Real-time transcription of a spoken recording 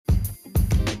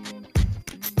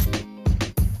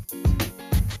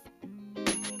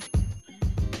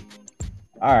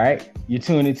All right, you're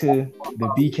tuned into the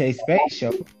BK Space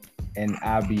Show, and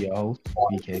I'll be your host,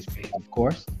 BK Space, of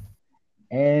course.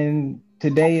 And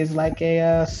today is like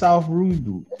a soft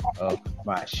reboot of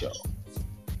my show.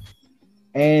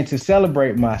 And to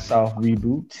celebrate my soft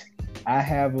reboot, I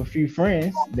have a few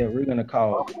friends that we're gonna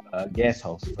call guest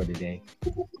hosts for today.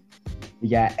 We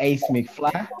got Ace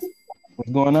McFly.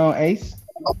 What's going on, Ace?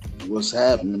 What's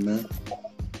happening, man?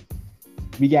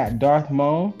 We got Darth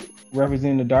Maul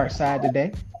representing the dark side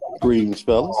today. Greetings,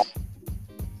 fellas.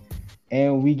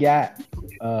 And we got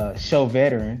show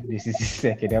veteran. This is the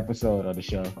second episode of the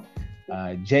show.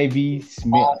 JB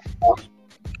Smith.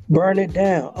 Burn it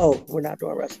down. Oh, we're not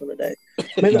doing wrestling today.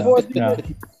 May the fourth. No.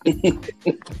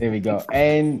 There we go.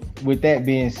 And with that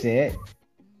being said,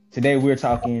 today we're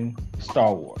talking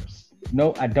Star Wars.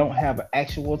 No, I don't have an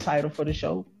actual title for the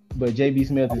show, but JB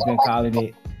Smith has been calling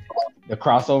it the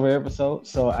crossover episode.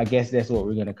 So I guess that's what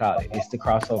we're gonna call it. It's the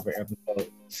crossover episode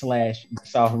 /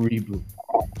 soft reboot.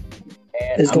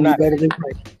 And It's gonna be better than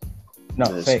great. No,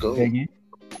 Let's say go. again.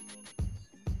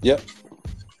 Yep.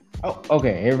 Oh,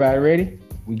 okay. Everybody ready?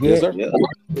 We good? Yes, sir. Yeah.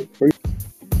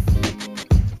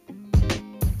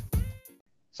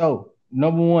 So,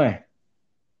 number one,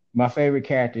 my favorite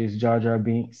character is Jar Jar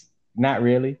Binks. Not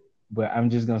really, but I'm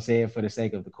just gonna say it for the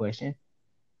sake of the question.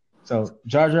 So,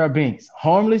 Jar Jar Binks,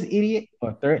 harmless idiot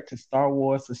or threat to Star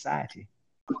Wars society?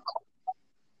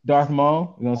 Darth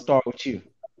Maul, we're gonna start with you.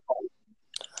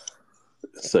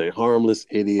 Say harmless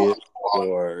idiot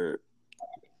or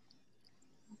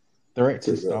Threat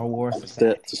to Star Wars society.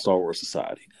 threat to Star Wars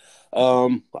society.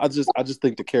 I just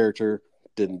think the character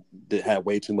didn't have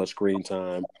way too much screen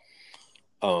time.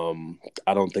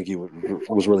 I don't think he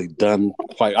was really done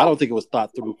quite. I don't think it was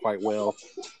thought through quite well.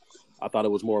 I thought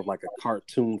it was more of like a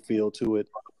cartoon feel to it.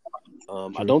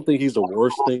 I don't think he's the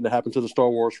worst thing to happen to the Star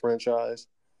Wars franchise,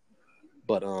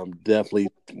 but definitely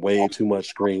way too much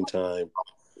screen time.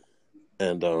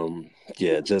 And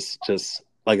yeah, just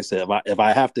like I said, if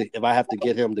I have to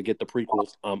get him to get the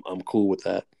prequels, I'm cool with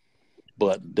that.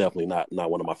 But definitely not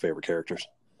one of my favorite characters.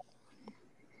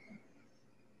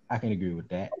 I can agree with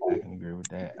that.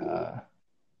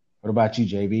 What about you,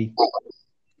 JB?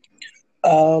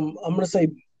 I'm gonna say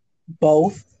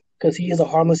both because he is a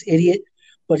harmless idiot,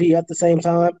 but he at the same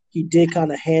time he did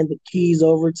kind of hand the keys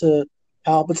over to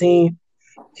Palpatine.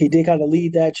 He did kind of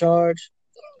lead that charge,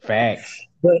 Facts.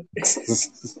 but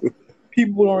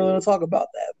people don't really want to talk about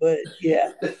that. But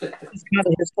yeah, it's kind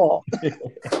of his fault.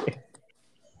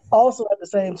 Also, at the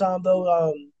same time,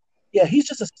 though, yeah, he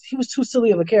was too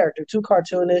silly of a character, too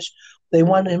cartoonish. They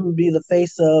wanted him to be the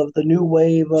face of the new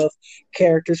wave of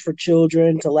characters for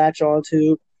children to latch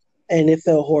onto, and it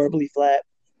fell horribly flat.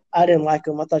 I didn't like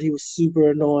him. I thought he was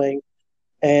super annoying,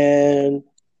 and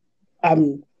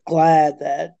I'm glad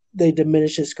that they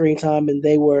diminished his screen time and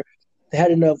they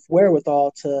had enough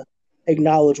wherewithal to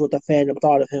acknowledge what the fandom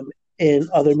thought of him in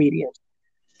other mediums.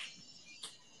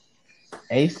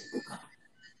 Ace?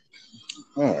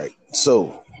 All right.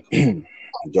 So,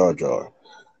 Jar Jar,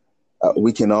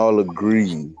 we can all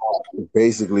agree.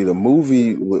 Basically, the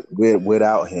movie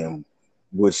without him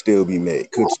would still be made.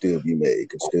 Could still be made.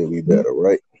 Could still be better,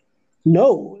 right?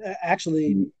 No,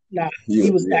 actually, not. Yeah,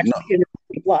 He was yeah, actually in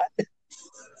the plot.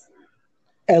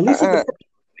 At least with the first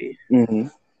movie. Mm-hmm.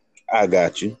 I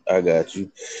got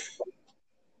you.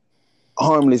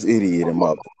 Harmless idiot in my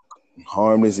book.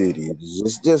 Harmless idiot.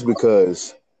 Just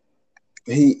because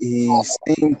he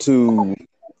seemed to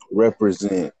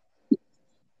represent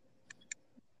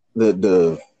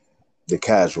the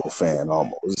casual fan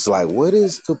almost. It's like, what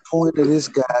is the point of this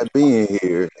guy being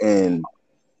here? And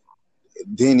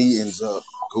then he ends up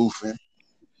goofing,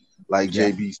 like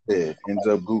JB said.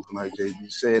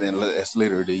 And that's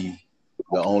literally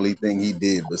the only thing he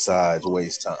did besides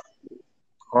waste time.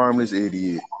 Harmless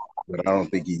idiot, but I don't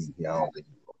think oh,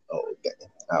 okay.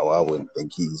 I wouldn't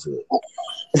think he's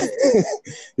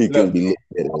he couldn't be looked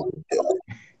at as a villain.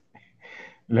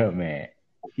 Look, man,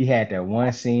 he had that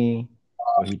one scene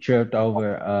where he tripped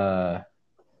over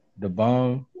the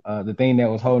bomb, the thing that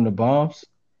was holding the bombs.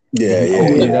 Yeah.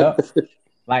 Opened it up.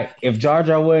 Like if Jar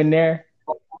Jar wasn't there,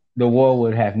 the war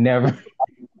would never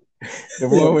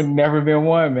been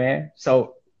won, man.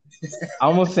 So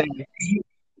I'm gonna say I'm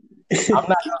not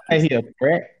gonna say he's a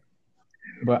threat,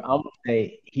 but I'm gonna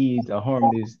say he's a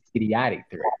harmless, idiotic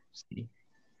threat. See,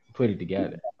 put it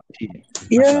together.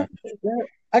 Yeah,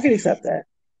 I can accept that.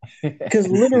 Because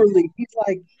literally, he's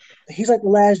like the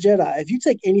Last Jedi. If you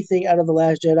take anything out of the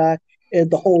Last Jedi,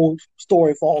 the whole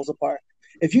story falls apart.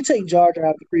 If you take Jar Jar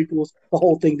out of the prequels, the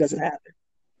whole thing doesn't happen.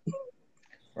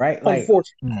 Right? Like,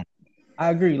 unfortunately. I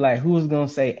agree. Like, who's gonna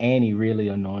say Annie really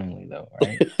annoyingly though,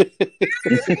 right?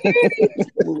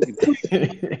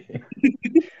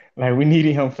 Like, we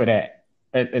needed him for that,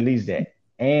 at least that.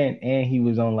 And he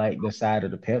was on like the side of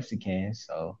the Pepsi can,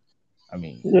 so I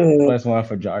mean, Uh, +1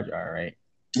 for Jar Jar, right?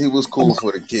 He was cool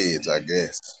for the kids, I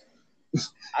guess.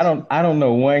 I don't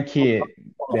know one kid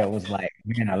that was like,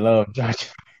 man, I love Jar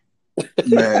Jar.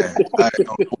 Man,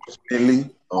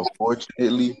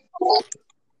 unfortunately,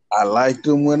 I liked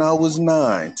him when I was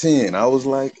 9, 10. I was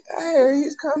like, hey,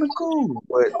 he's kind of cool.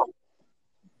 But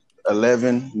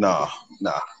 11, nah,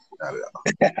 not at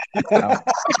all.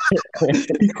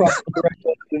 he crossed the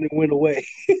threshold and it went away.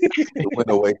 It went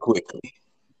away quickly.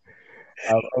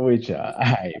 I'm with y'all. All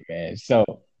right, man. So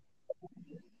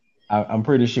I'm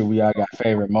pretty sure we all got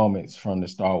favorite moments from the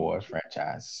Star Wars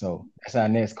franchise. So that's our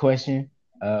next question.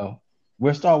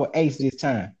 We'll start with Ace this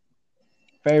time.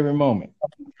 Favorite moment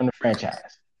from the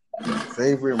franchise.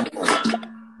 Favorite moment.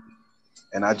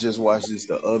 And I just watched this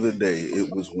the other day. It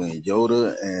was when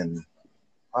Yoda and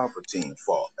Palpatine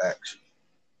fought, actually.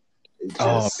 It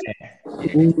just,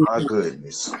 man. my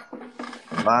goodness.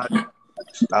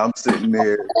 I'm sitting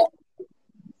there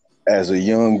as a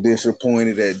young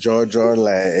disappointed at Jar Jar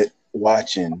lad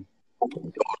watching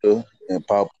Yoda and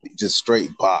Palpatine just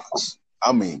straight box.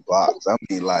 I mean box. I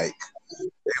mean like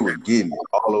they were getting it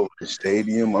all over the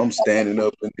stadium. I'm standing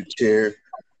up in the chair.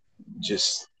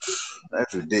 Just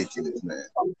that's ridiculous, man.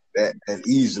 That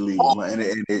easily, and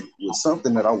it was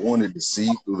something that I wanted to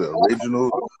see through the original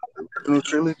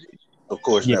trilogy. Of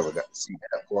course, never got to see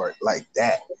that part like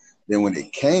that. Then when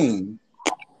it came,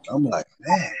 I'm like,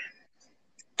 man,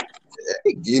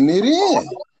 they getting it in.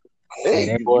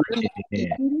 They really getting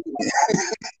it in.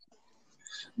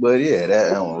 But yeah,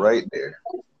 that one right there.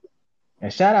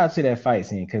 And shout out to that fight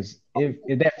scene, because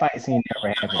if that fight scene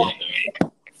never happened,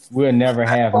 we'll never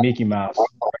have Mickey Mouse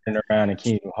running around in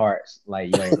Kingdom Hearts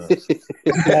like Yoda.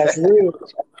 That's real.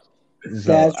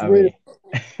 So, That's real.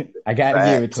 I got to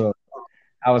give it to him.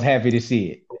 I was happy to see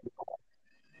it.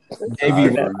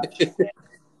 JB,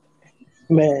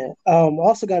 man.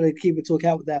 Also got to keep it to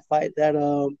account with that fight. That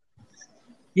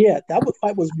that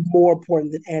fight was more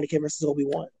important than Anakin versus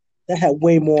Obi-Wan. That had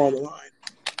way more on the line.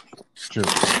 True.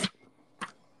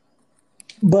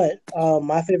 But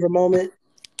my favorite moment,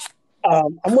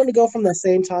 I'm going to go from that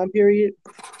same time period,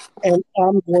 and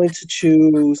I'm going to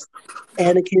choose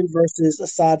Anakin versus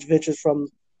Asajj Ventress from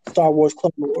Star Wars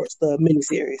Clone Wars, the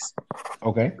miniseries.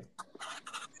 Okay.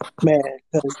 Man,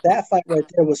 because that fight right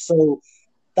there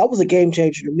that was a game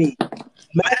changer to me.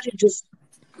 Imagine just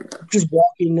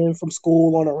walking in from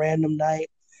school on a random night,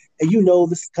 and you know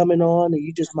this is coming on, and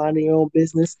you just minding your own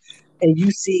business, and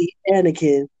you see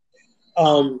Anakin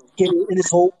getting in his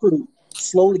whole crew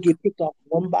slowly get picked off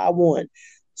one by one.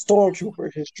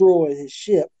 Stormtrooper, his droid, his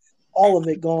ship, all of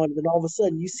it gone. And then all of a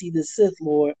sudden you see this Sith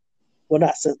Lord. Well,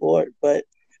 not Sith Lord, but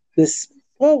this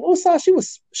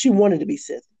she wanted to be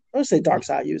Sith. Let's say dark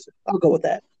side user. I'll go with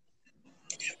that.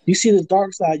 You see this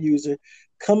dark side user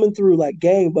coming through like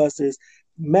gangbusters,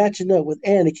 matching up with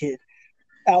Anakin,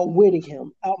 outwitting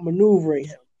him, outmaneuvering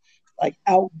him,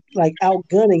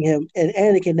 outgunning him, and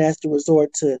Anakin has to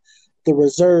resort to the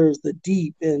reserves, the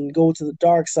deep, and go to the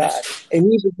dark side,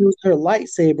 and even use her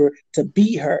lightsaber to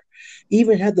beat her.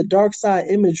 Even had the dark side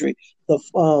imagery, the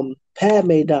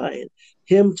Padme dying,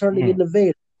 him turning into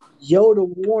Vader, Yoda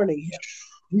warning him.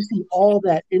 You see all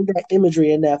that in that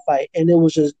imagery in that fight, and it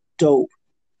was just dope.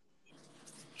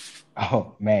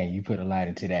 Oh man, you put a lot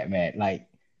into that, man. Like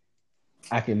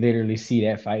I could literally see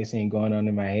that fight scene going on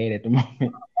in my head at the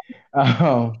moment.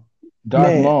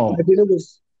 Darth Maul. Like, it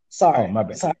was sorry. Oh, my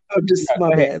bad. Sorry.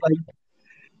 My bad. Like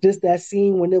just that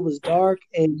scene when it was dark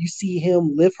and you see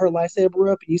him lift her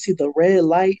lightsaber up and you see the red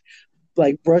light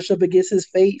like brush up against his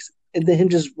face and then him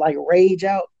just like rage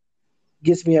out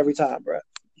gets me every time, bro.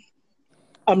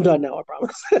 I'm done now, I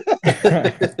promise.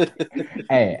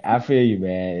 Hey, I feel you,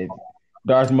 man.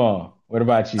 Darth Maul, what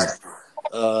about you?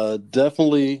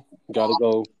 Definitely got to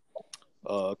go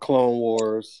Clone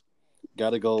Wars.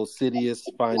 Got to go Sidious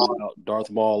finding out Darth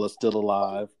Maul is still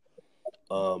alive.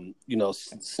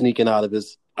 Sneaking out of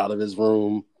his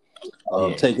room,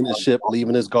 taking his ship,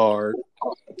 leaving his guard,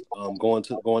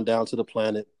 going down to the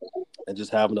planet, and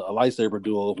just having a lightsaber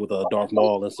duel with Darth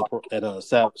Maul and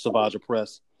Savage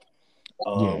Opress.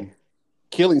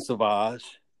 Killing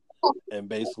Savage and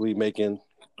basically making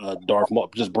Darth Maul,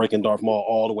 just breaking Darth Maul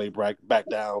all the way back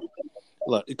down.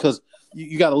 Look, because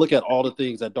you got to look at all the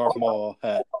things that Darth Maul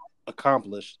had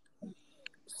accomplished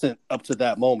since up to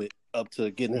that moment, up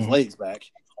to getting his legs back.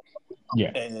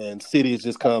 Yeah. And Sidious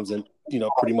just comes and,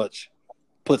 pretty much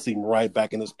puts him right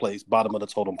back in his place, bottom of the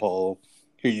totem pole,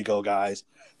 here you go, guys,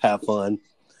 have fun.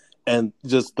 And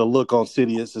just the look on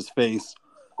Sidious's face,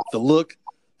 the look,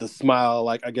 the smile,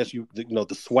 like I guess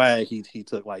the swag he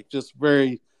took, like just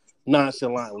very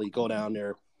nonchalantly go down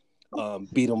there,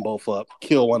 beat them both up,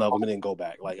 kill one of them, and then go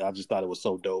back. Like I just thought it was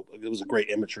so dope. It was a great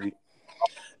imagery,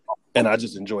 and I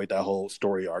just enjoyed that whole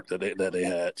story arc that they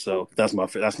had. So that's my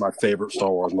favorite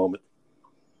Star Wars moment.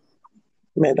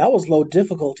 Man, that was low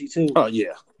difficulty too. Oh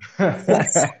yeah. Like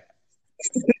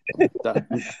he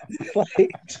walked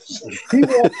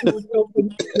through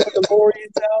the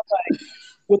Mandalorian town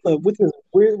like with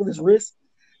his wrist.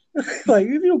 Like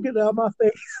if you don't get out of my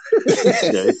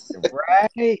face.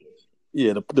 Right.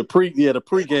 Yeah, the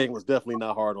pre-game was definitely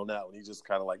not hard on that one. He just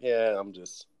kind of like, yeah, I'm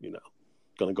just,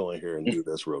 gonna go in here and do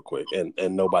this real quick, and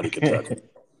nobody can touch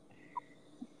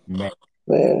me.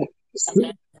 Man.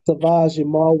 Savage and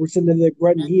Maul were sitting there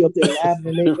grunting. He up there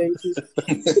laughing in their faces.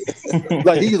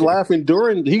 Like he's laughing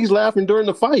during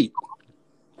the fight.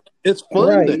 It's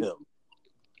fun to him.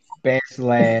 Best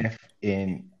laugh,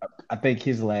 and I think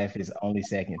his laugh is only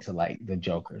second to like the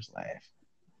Joker's laugh.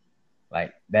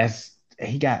 Like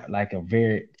he got like a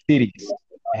very Sidious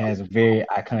has a very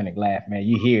iconic laugh, man.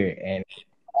 You hear it and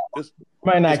you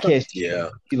might not catch it. Yeah.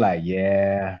 You like,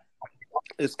 yeah.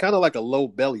 It's kind of like a low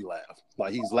belly laugh.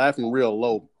 Like he's laughing real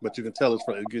low, but you can tell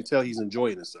he's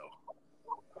enjoying himself.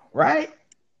 Right?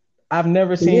 I've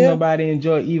never seen nobody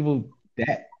enjoy evil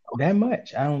that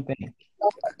much. I don't think.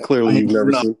 Clearly, you've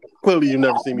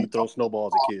never seen me throw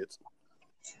snowballs at kids.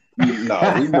 No,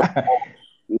 we know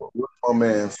my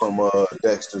man from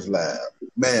Dexter's Lab,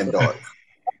 Mandark.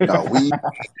 No,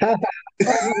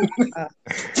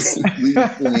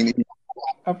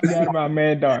 I forgot about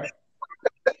Mandark.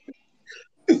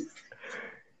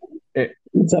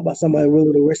 You talk about somebody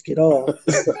willing to risk it all.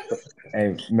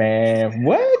 Hey man,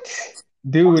 what?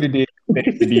 Dude would have did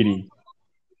Diddy.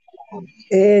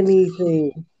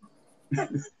 Anything. All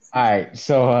right,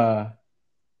 so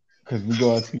because we're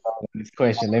going too long on this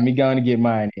question, let me go on and get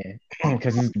mine in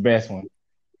because this is the best one.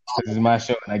 This is my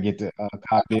show and I get to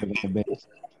copy it the best.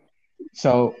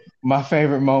 So my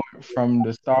favorite moment from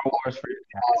the Star Wars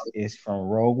franchise is from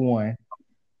Rogue One,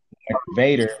 when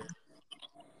Vader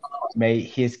made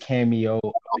his cameo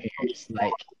appearance.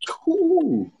 Like,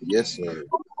 cool. Yes, sir.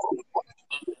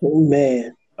 Oh,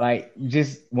 man. Like,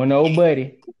 just when old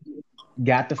buddy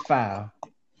got the file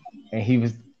and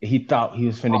he thought he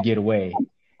was finna get away.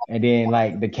 And then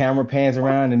like the camera pans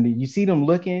around and you see them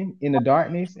looking in the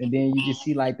darkness, and then you just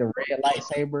see like the red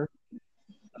lightsaber,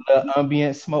 the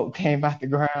ambient smoke came out the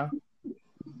ground.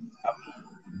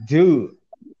 Dude,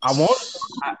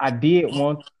 I did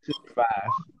want to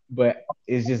survive, but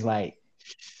it's just like,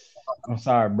 I'm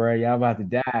sorry, bro, y'all about to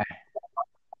die.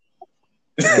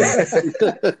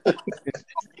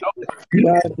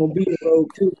 You're gonna be the road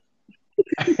too.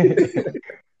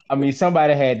 I mean,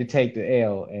 somebody had to take the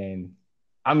L, and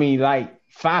I mean, like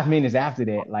 5 minutes after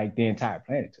that, like the entire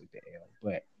planet took the L.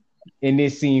 But in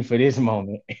this scene for this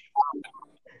moment,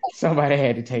 somebody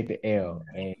had to take the L,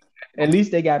 and at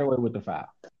least they got away with the foul.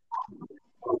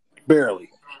 Barely.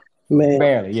 Man.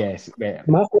 Barely, yes, barely.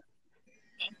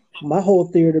 My whole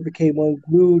theater became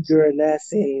unglued during that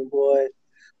scene, boy.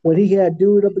 When he had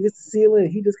dude up against the ceiling,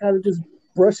 he just kind of just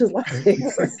brushed his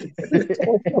legs.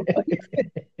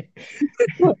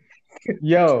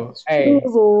 Yo, hey, it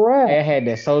was a wrap. I had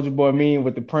that Soldier Boy meme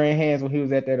with the praying hands when he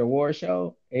was at that award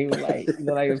show. He was like,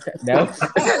 that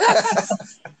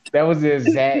was the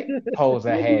exact pose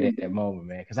I had at that moment,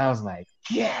 man. Because I was like,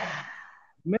 yeah,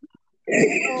 man,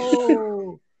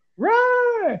 oh,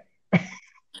 run!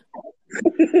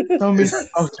 So many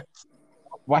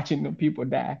watching the people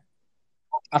die.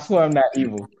 I swear I'm not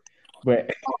evil,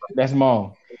 but that's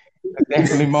Mom. That's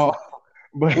definitely Mom.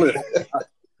 But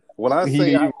when I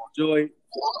say I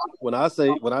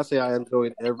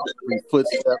enjoyed every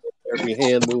footstep, every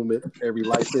hand movement, every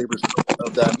lightsaber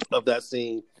of that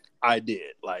scene, I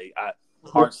did. Like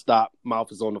heart stopped, mouth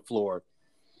is on the floor.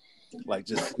 Like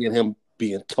just seeing him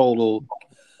go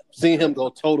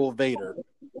total Vader,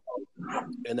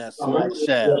 and that small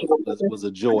shaft was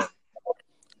a joy.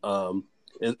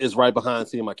 It's right behind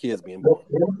seeing my kids being born.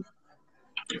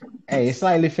 Hey, it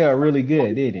slightly felt really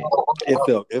good, didn't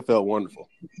it? It felt wonderful.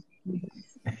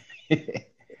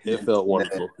 It felt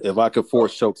wonderful. If I could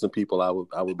force choke some people, I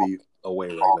would be away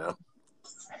right now.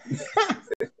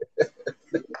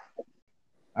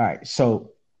 All right.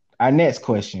 So our next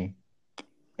question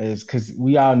is, because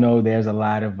we all know there's a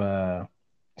lot of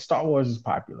Star Wars is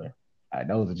popular.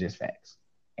 Those are just facts.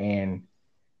 And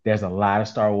there's a lot of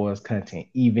Star Wars content,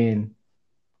 even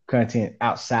content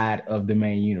outside of the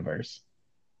main universe.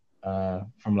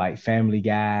 from like Family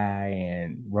Guy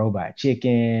and Robot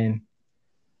Chicken.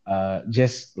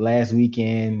 Just last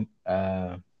weekend,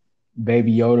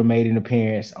 Baby Yoda made an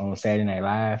appearance on Saturday Night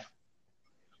Live.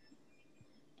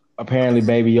 Apparently,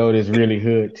 Baby Yoda is really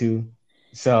hood too.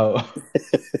 So,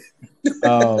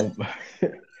 um,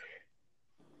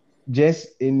 just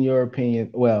in your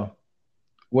opinion, well,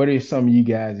 what are some of you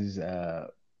guys'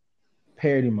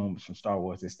 parody moments from Star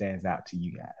Wars that stands out to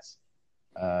you guys?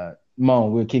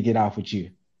 Mon, we'll kick it off with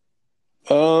you.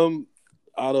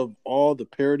 Out of all the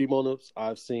parody moments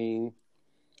I've seen,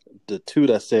 the two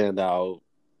that stand out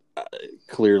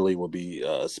clearly would be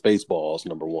Spaceballs,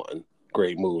 number one.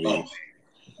 Great movie.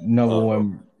 Number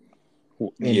one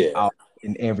Yeah.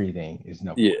 in everything is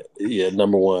number Yeah. one. Yeah.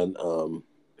 Number one.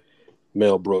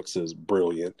 Mel Brooks is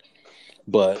brilliant.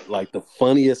 But like the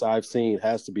funniest I've seen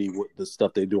has to be the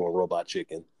stuff they do on Robot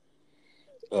Chicken.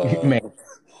 Man,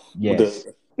 yes.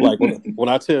 Like when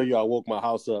I tell you I woke my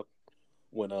house up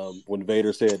when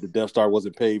Vader said the Death Star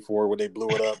wasn't paid for when they blew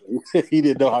it up, he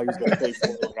didn't know how he was going to pay for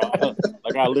it.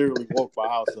 Like I literally woke my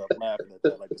house up laughing at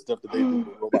that. Like the stuff that they do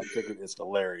with Robot Chicken is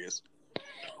hilarious.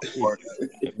 Or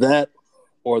that,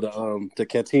 or the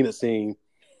cantina scene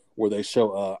where they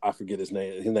show I forget his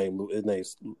name. His name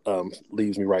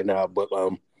leaves me right now. But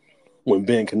when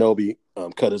Ben Kenobi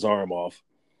cut his arm off.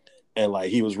 And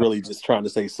like he was really just trying to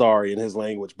say sorry in his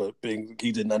language, but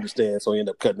he didn't understand, so he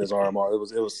ended up cutting his arm off.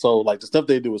 It was so like the stuff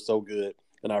they do is so good,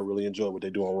 and I really enjoy what they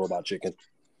do on Robot Chicken.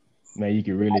 Man, you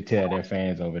can really tell they're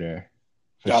fans over there.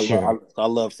 I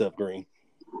love Seth Green.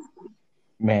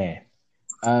 Man,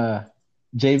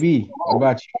 JB, what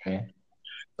about you, man?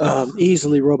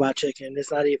 Easily Robot Chicken.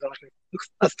 It's not even like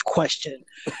a question.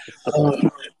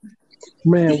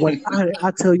 Man, when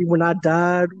I tell you when I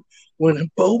died.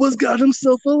 When Boba's got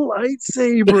himself a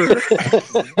lightsaber,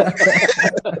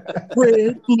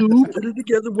 red, blue, put it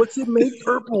together. What's it make?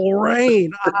 Purple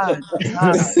rain.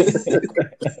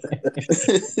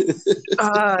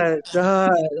 I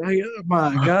died.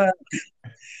 My God.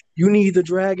 You need the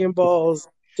Dragon Balls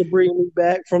to bring me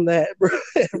back from that, bro.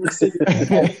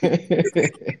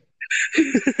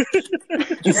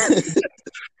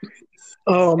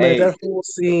 Oh, man, that whole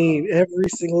scene, every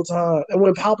single time. And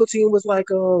when Palpatine was like,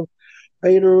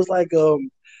 Vader was like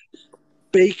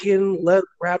bacon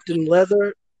wrapped in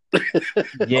leather.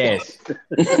 Yes.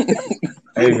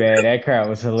 Hey man, that crowd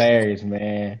was hilarious,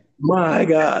 man. My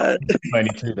God. Funny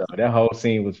too though. That whole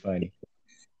scene was funny.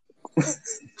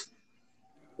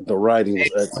 The writing was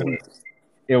excellent.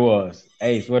 It was.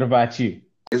 Ace, what about you?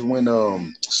 It's when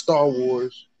Star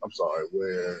Wars,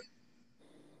 where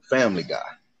Family Guy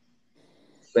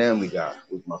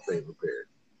was my favorite parody.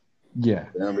 Yeah.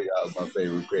 Family Guy was my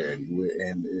favorite parody.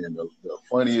 And the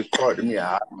funniest part to me,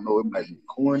 I don't know, it might be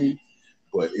corny,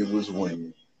 but it was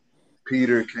when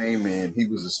Peter came in, he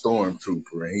was a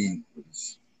stormtrooper, and he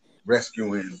was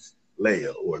rescuing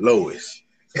Leia or Lois.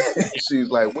 She was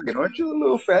like, wait, aren't you a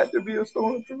little fat to be a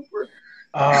stormtrooper?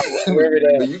 I remember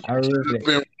that. I remember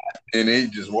that. And he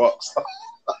just walks off.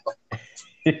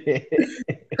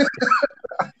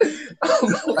 I'm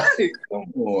like,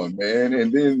 come on, man.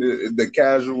 And then the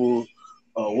casual,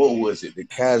 what was it? The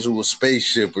casual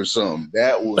spaceship or something.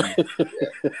 That was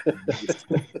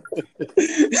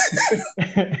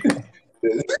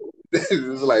it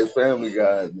was like Family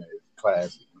Guy, man.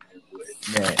 Classic.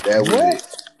 Man, that was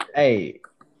it. Hey,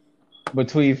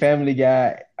 between Family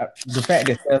Guy, the fact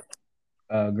that Seth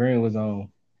Green was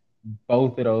on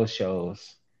both of those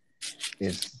shows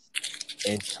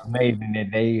it's amazing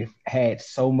that they had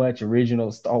so much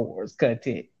original Star Wars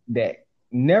content that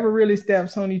never really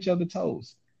steps on each other's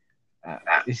toes.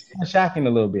 It's kind of shocking a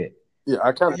little bit. Yeah,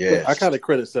 I kind of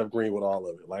credit Seth Green with all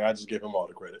of it. Like I just give him all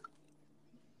the credit.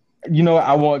 You know,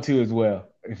 I want to as well,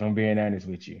 if I'm being honest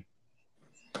with you.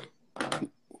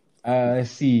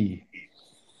 Let's see.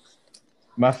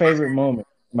 My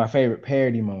favorite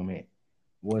parody moment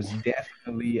was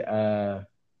definitely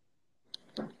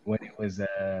when it was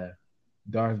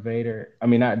Darth Vader. I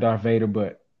mean, not Darth Vader,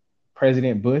 but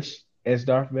President Bush as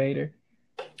Darth Vader.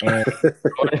 And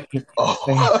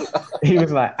he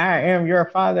was like, I am your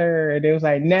father. And it was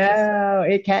like, no,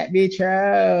 it can't be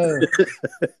true.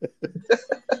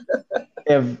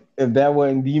 If that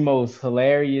wasn't the most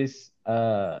hilarious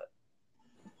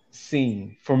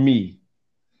scene for me.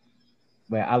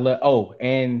 But I love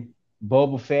and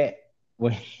Boba Fett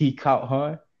when he caught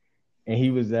Han and he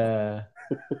was kind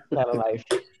of like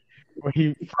when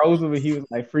he froze him and he was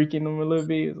like freaking him a little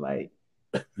bit. He was like,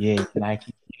 yeah, like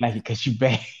it because you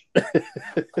bad.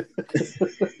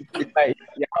 Like,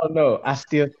 I don't know. I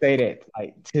still say that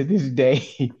like to this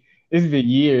day. It's been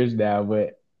years now,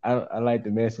 but I like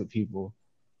to mess with people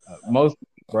Most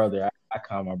brother, I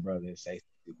call my brother and say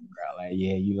crowd like,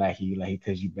 yeah, you like it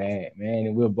because you bad, man,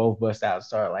 and we'll both bust out and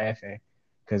start laughing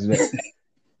because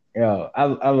I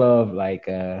love like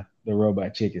the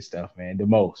Robot Chicken stuff, man, the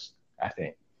most. I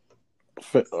think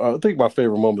my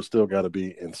favorite moment still got to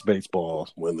be in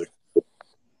Spaceballs when the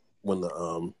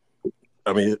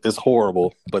I mean it's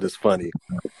horrible, but it's funny.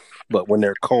 But when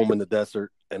they're combing the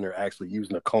desert and they're actually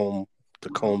using a comb to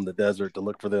comb the desert to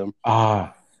look for them.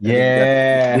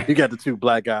 Yeah. You got the two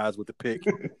black guys with the pick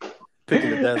picking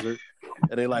the desert,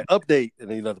 and they like update, and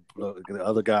then the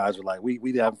other guys are like, we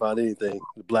haven't found anything.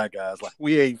 The black guys like,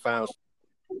 we ain't found.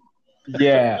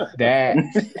 Yeah, that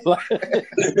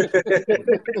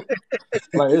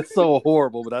like it's so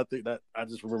horrible, but I think that I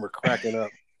just remember cracking up.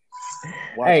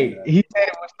 Hey, that. He said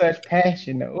it with such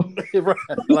passion, though. Right,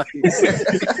 like,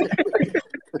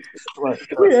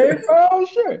 we ain't found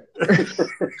shit.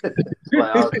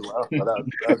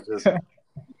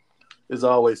 It's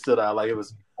always stood out. Like it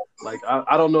was, like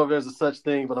I don't know if there's a such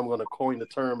thing, but I'm going to coin the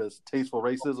term as tasteful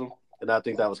racism, and I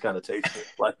think that was kind of tasteful,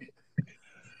 like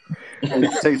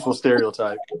tasteful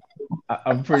stereotype.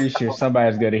 I'm pretty sure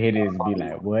somebody's going to hit it and be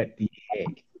like, "What the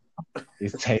heck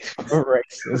is tasteful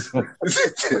racism?"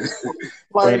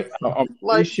 like, I'm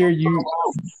pretty sure you.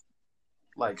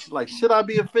 Like, should I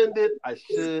be offended? I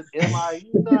should. Am I?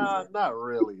 Nah, not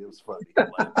really. It was funny. Like,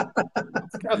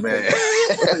 man,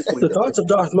 the thoughts of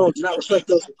Darth Maul do not reflect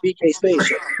those of BK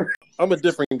Space. I'm a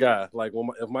different guy. Like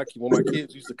when my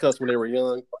kids used to cuss when they were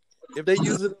young, if they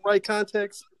use it in the right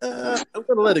context, I'm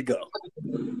gonna let it go.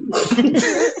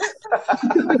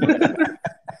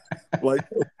 Like,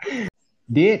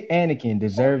 did Anakin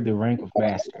deserve the rank of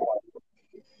master?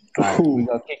 Right, we're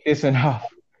gonna kick this one off.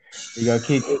 With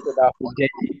JB.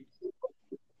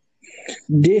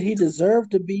 Did he deserve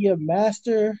to be a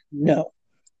master? No.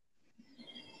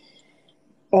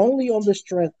 Only on the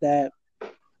strength that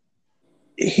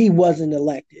he wasn't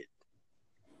elected.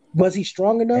 Was he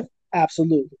strong enough?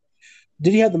 Absolutely.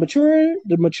 Did he have the maturity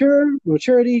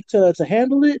to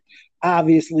handle it?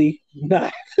 Obviously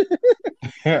not. He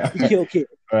killed kids.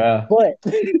 But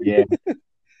yeah.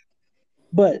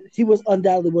 But he was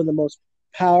undoubtedly one of the most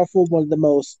powerful, one of the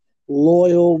most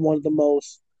loyal, one of the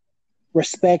most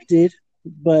respected.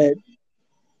 But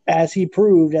as he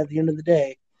proved at the end of the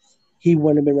day, he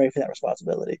wouldn't have been ready for that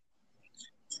responsibility.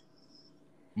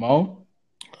 Mo?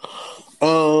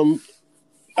 I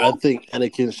think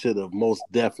Anakin should have most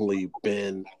definitely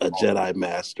been a Jedi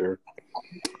Master.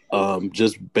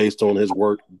 Just based on his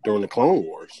work during the Clone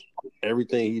Wars.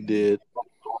 Everything he did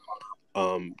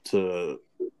to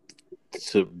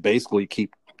basically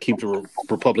keep the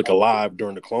Republic alive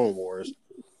during the Clone Wars.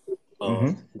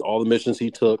 All the missions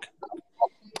he took,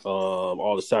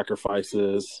 all the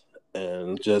sacrifices,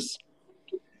 and just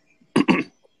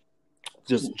on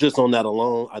that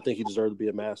alone, I think he deserved to be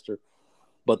a master.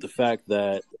 But the fact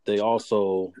that they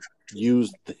also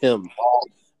used him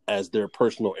as their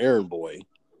personal errand boy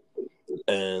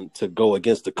and to go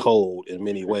against the code in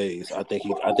many ways, I think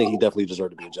he definitely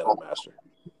deserved to be a Jedi Master.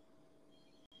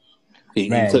 He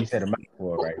said a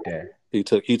mouthful right there. He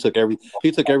took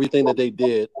everything that they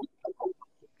did,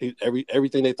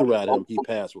 everything they threw at him. He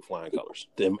passed with flying colors,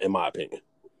 in my opinion.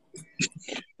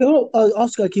 Also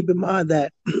got to keep in mind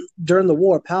that during the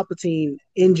war, Palpatine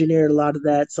engineered a lot of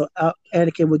that, so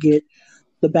Anakin would get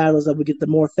the battles that would get the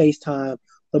more face time,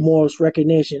 the more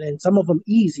recognition, and some of them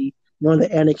easy, knowing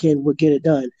that Anakin would get it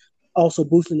done. Also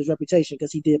boosting his reputation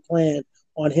because he did plan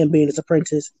on him being his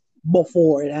apprentice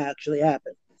before it actually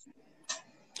happened.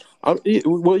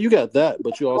 Well, you got that,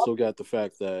 but you also got the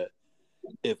fact that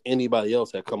if anybody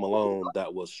else had come along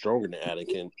that was stronger than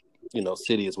Anakin,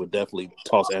 Sidious would definitely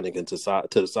toss Anakin to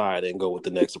the side and go with the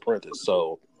next apprentice.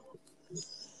 So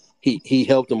he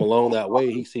helped him along that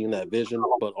way. He's seen that vision,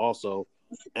 but also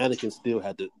Anakin still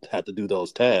had to do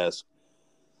those tasks.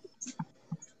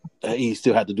 He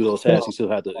still had to do those tasks. He still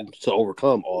had to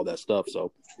overcome all that stuff.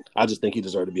 So I just think he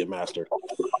deserved to be a master,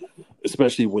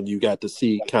 especially when you got to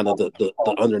see kind of the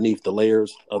underneath the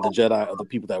layers of the Jedi, of the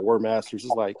people that were masters.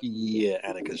 It's like, yeah,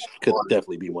 Anakin could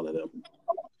definitely be one of them.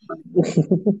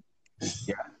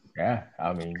 Yeah.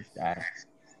 I mean,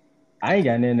 I ain't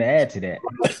got nothing to add to that.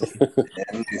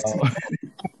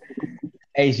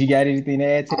 Ace, you got anything to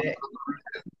add to that?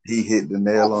 He hit the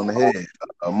nail on the head.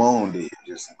 Amon did,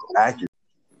 just accurate.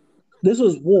 This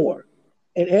was war,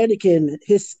 and Anakin,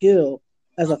 his skill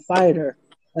as a fighter,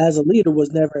 as a leader, was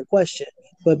never in question.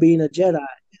 But being a Jedi,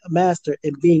 a master,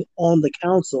 and being on the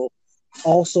council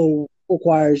also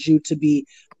requires you to be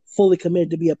fully committed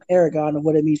to be a paragon of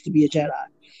what it means to be a Jedi.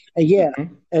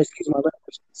 And excuse my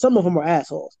language, some of them are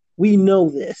assholes. We know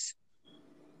this.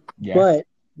 Yeah. But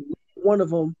one of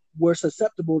them were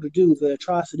susceptible to do the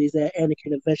atrocities that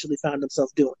Anakin eventually found himself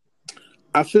doing.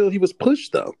 I feel he was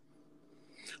pushed though.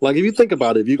 Like if you think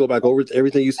about it, if you go back over to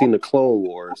everything you see in the Clone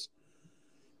Wars,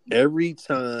 every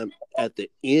time at the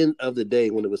end of the day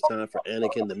when it was time for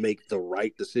Anakin to make the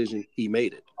right decision, he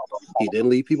made it. He didn't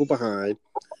leave people behind.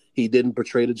 He didn't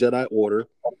betray the Jedi Order.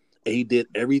 And he did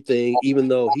everything, even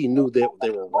though he knew that they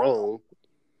were wrong,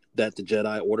 that the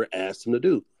Jedi Order asked him to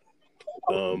do.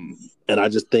 And I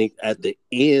just think at the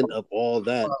end of all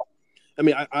that, I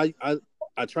mean,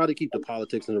 I try to keep the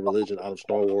politics and the religion out of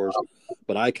Star Wars,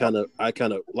 but I kind of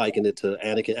liken it to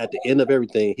Anakin. At the end of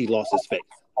everything, he lost his faith,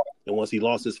 and once he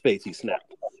lost his faith, he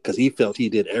snapped because he felt he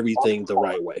did everything the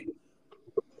right way.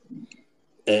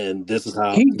 And this is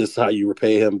how you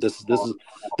repay him. This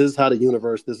is how the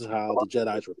universe. This is how the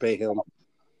Jedi's repay him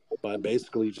by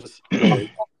basically just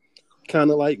kind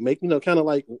of like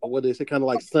what they say, kind of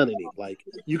like sunning him. Like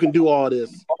you can do all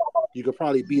this, you could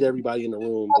probably beat everybody in the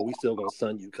room, but we still gonna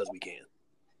sun you because we can.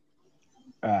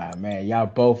 Man, y'all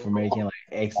both are making like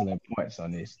excellent points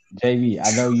on this. JV,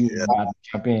 I know you about to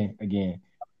jump in again.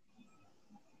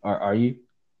 Are you?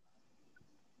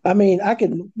 I mean,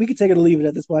 we can take it or leave it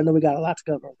at this point. I know we got a lot to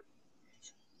cover.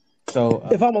 So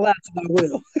if I'm allowed to, I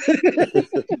will.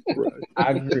 Right.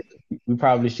 I agree. We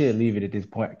probably should leave it at this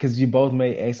point because you both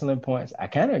made excellent points. I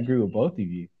kind of agree with both of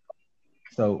you.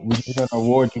 So we're going to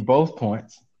award you both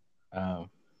points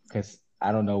because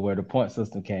I don't know where the point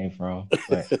system came from.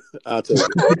 But I'll take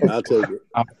it.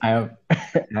 I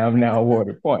am now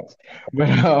awarded points.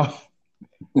 But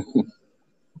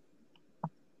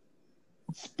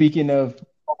speaking of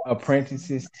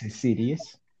apprentices to Sidious,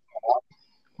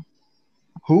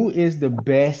 who is the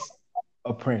best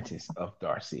apprentice of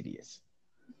Darth Sidious?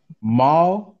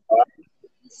 Maul,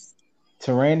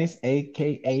 Tyrannus,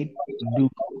 aka Dooku,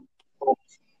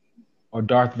 or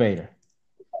Darth Vader?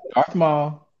 Darth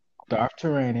Maul, Darth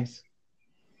Tyrannus,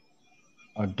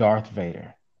 or Darth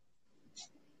Vader?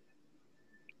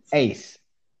 Ace,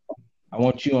 I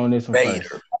want you on this one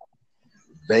first.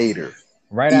 Vader.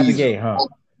 Right out the gate, huh?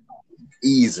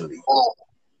 Easily.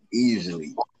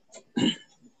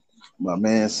 My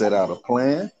man set out a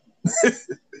plan.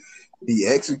 He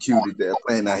executed that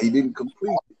plan. Now, he didn't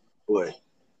complete it, but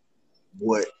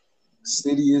what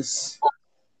Sidious'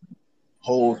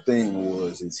 whole thing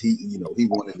is he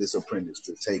wanted this apprentice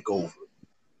to take over.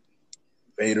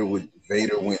 Vader went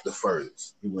the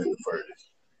furthest. He went the furthest.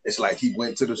 It's like he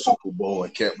went to the Super Bowl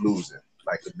and kept losing,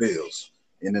 like the Bills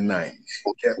in the 90s.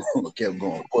 Kept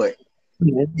going. But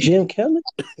Jim Kelly?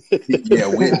 Took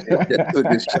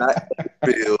his shot at the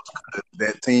Bills,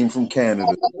 that team from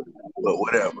Canada, but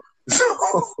whatever.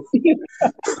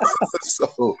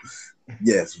 So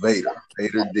yes, Vader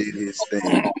did his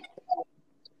thing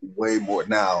way more.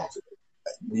 Now,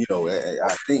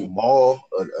 I think Maul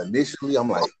initially, I'm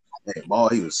like, man, Maul,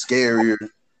 he was scarier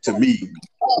to me.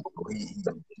 He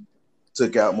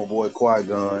took out my boy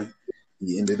Qui-Gon.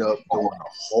 He ended up doing a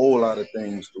whole lot of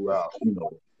things throughout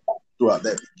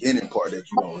that beginning part that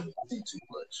you don't really see too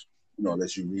much,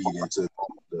 unless you read into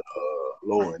the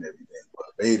lore and everything. But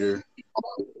Vader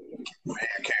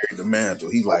carried the mantle.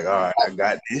 He's like, all right, I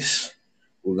got this.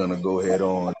 We're going to go ahead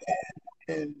on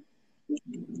and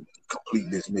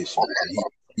complete this mission. And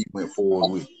he went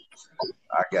forward with it.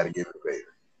 I got to give it to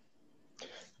Vader.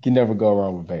 You can never go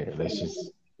wrong with Vader. Let's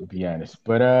just be honest.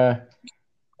 But,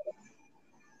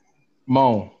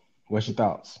 Moan, what's your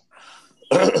thoughts?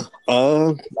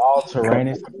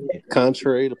 Tyrannus.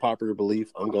 Contrary to popular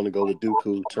belief, I'm going to go with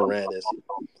Dooku Tyrannus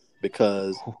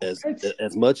because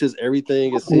as much as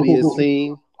everything is Sidious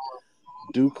seen,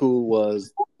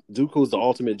 Dooku's the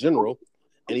ultimate general,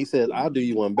 and he said, "I'll do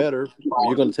you one better.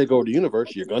 You're going to take over the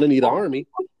universe. You're going to need an army."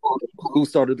 Who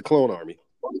started the clone army?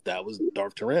 That was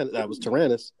Tyrannus. That was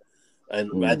Tyrannus.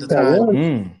 And at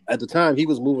the time, he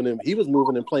was moving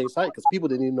in plain sight because people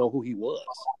didn't even know who he was.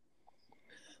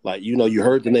 Like, you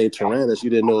heard the name Tyrannus, you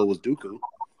didn't know it was Dooku.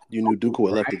 You knew Dooku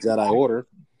had left the Jedi Order,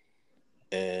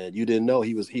 and you didn't know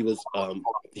he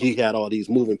had all these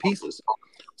moving pieces.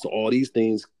 So all these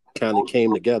things kind of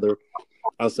came together.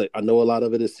 I'll say I know a lot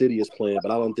of it is Sidious plan,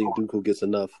 but I don't think Dooku gets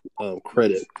enough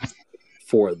credit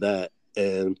for that.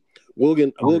 And we'll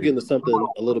get into something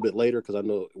a little bit later because I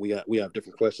know we have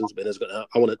different questions, but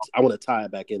I want to tie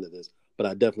it back into this. But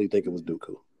I definitely think it was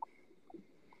Dooku.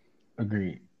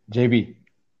 Agreed. JB.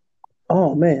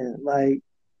 Oh man, like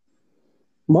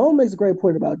Maul makes a great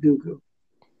point about Dooku,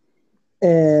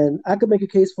 and I could make a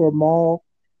case for Maul,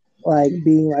 like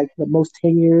being like the most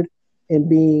tenured and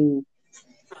being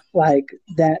like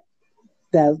that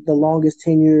the longest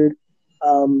tenured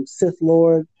Sith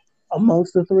Lord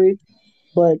amongst the three.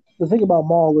 But the thing about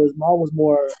Maul is Maul was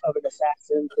more of an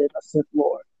assassin than a Sith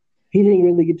Lord. He didn't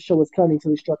really get to show his cunning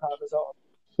until he struck out on his own.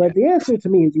 But the answer to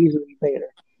me is easily Vader.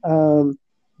 Um,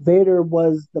 Vader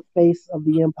was the face of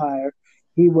the Empire.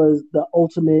 He was the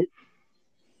ultimate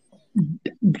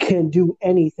can do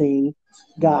anything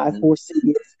guy for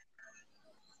Sidious.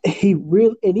 He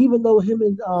really, and even though him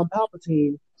and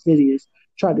Palpatine, Sidious,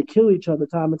 tried to kill each other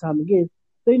time and time again,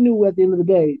 they knew at the end of the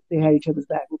day they had each other's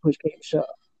back when push came to shove.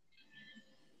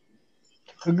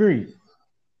 Agreed.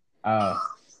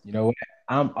 You know what?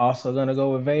 I'm also gonna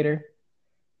go with Vader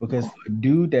because for a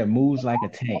dude that moves like a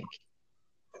tank,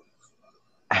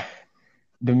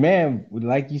 the man,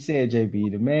 like you said,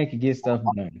 JB, the man could get stuff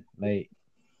done. Like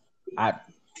I,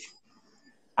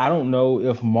 I don't know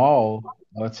if Maul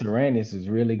or Tyrannus is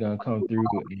really gonna come through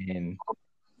and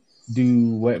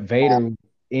do what Vader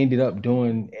ended up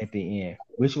doing at the end,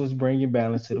 which was bringing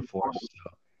balance to the Force.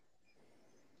 So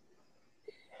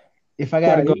if I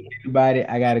gotta Right. go with anybody,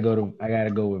 I gotta go with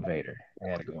Vader. I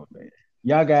gotta go with Vader.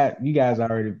 You guys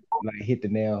already like hit the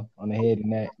nail on the head in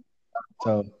that.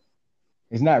 So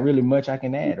there's not really much I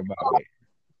can add about Vader.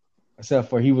 Except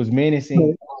for he was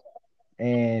menacing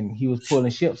and he was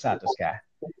pulling ships out the sky.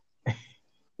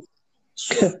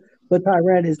 But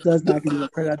Tyrannus does not get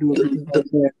enough credit. I do agree with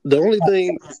that. The only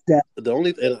thing, That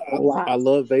and a lot. I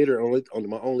love Vader.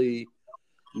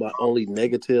 My only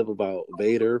negative about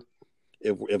Vader,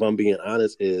 if I'm being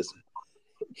honest, is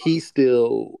he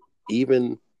still,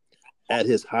 even at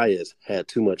his highest, had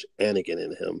too much Anakin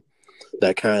in him.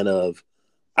 That kind of,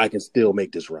 I can still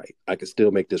make this right. I can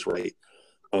still make this right.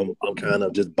 I'm kind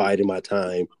of just biding my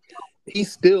time. He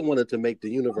still wanted to make the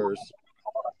universe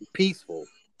peaceful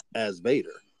as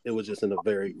Vader. It was just in a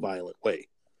very violent way.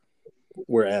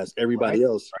 Whereas everybody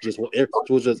else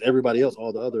everybody else,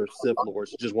 all the other Sith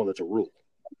Lords just wanted to rule.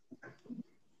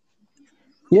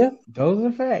 Yeah. Those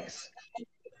are facts.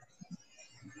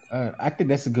 I think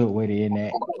that's a good way to end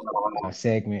that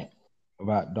segment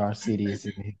about Darth Sidious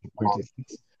and his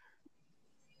resistance.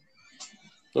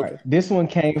 Okay. All right, this one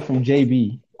came from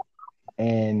JB,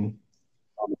 and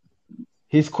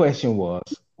his question was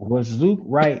Luke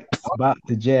right about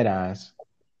the Jedis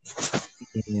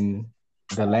in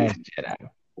The Last Jedi?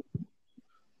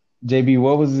 JB,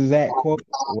 what was his exact quote?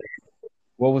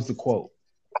 What was the quote?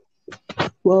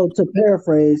 Well, to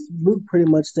paraphrase, Luke pretty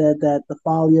much said that the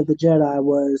folly of the Jedi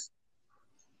was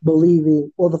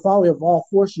believing, or the folly of all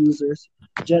Force users,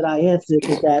 Jedi and Sith,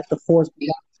 is that the Force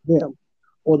belongs to them,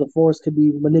 or the Force could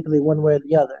be manipulated one way or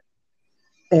the other.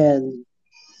 And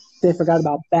they forgot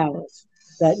about balance,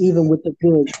 that even with the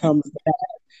good comes the bad.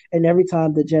 And every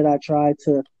time the Jedi tried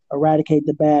to eradicate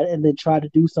the bad and then try to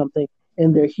do something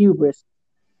in their hubris,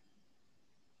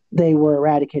 they were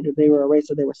eradicated, they were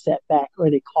erased, or they were set back, or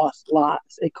it cost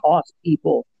lives, it cost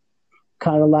people.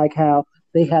 Kind of like how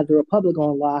they had the Republic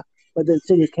on lock, but then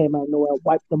Sidious came out of nowhere,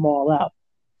 wiped them all out.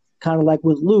 Kind of like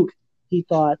with Luke, he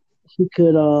thought he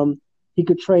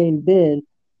could train Ben,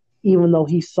 even though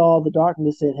he saw the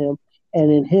darkness in him, and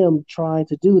in him trying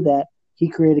to do that, he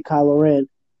created Kylo Ren.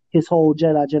 His whole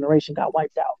Jedi generation got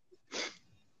wiped out.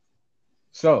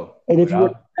 So, and if you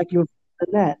were accurate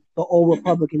than that, the old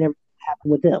Republic and everything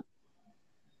happened with them.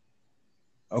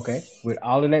 Okay, with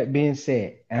all of that being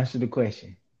said, answer the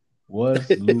question. Was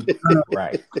Luke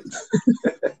right?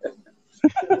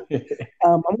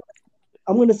 I'm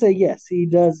going to say yes. He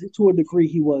does, to a degree,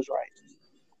 he was right.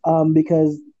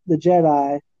 Because the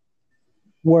Jedi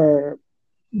were,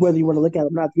 whether you want to look at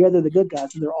them or not, they're the good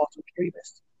guys, and they're also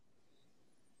extremists.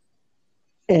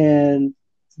 And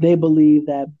they believe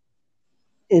that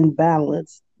in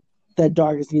balance, that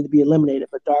darkness needs to be eliminated,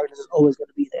 but darkness is always going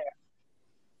to be there.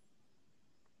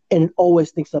 And it always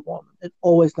sneaks up on them. It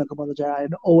always snuck up on the Jedi,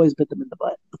 and it always bit them in the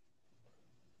butt.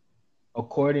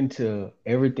 According to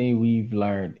everything we've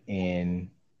learned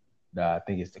in I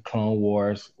think it's the Clone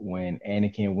Wars, when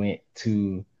Anakin went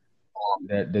to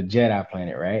the Jedi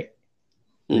planet, right?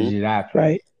 The Jedi planet.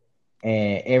 Right.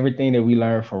 And everything that we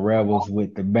learned from Rebels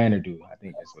with the Bandu, I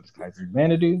think that's what it's called. The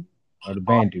Bandu or the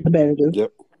Bandu? The Bandu.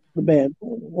 Yep. The Band.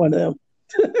 One of them.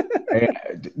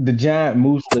 The giant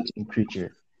moose-looking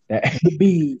creature. The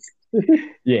bees.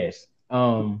 Yes.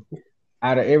 Out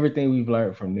of everything we've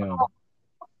learned from them,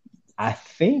 I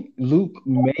think Luke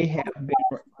may have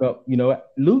been, you know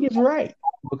what? Luke is right,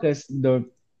 because the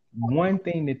one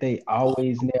thing that they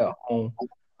always nailed home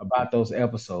about those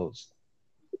episodes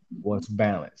was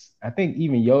balance. I think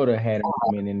even Yoda had a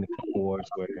moment in the Clone Wars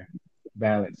where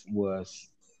balance was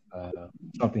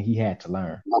something he had to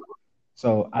learn.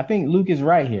 So I think Luke is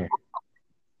right here.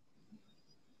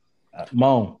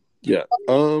 Mon. Yeah.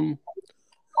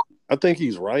 I think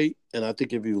he's right, and I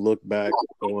think if you look back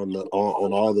on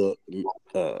all the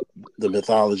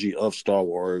mythology of Star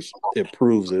Wars, it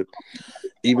proves it.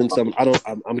 Even some,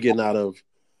 I'm getting out of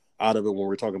it when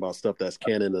we're talking about stuff that's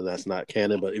canon and that's not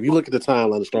canon. But if you look at the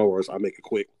timeline of Star Wars, I'll make it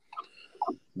quick.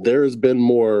 There's been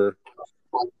more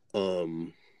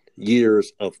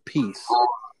years of peace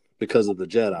because of the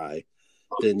Jedi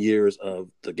than years of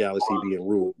the galaxy being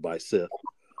ruled by Sith.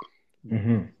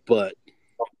 Mm-hmm. But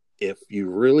if you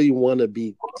really want to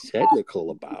be technical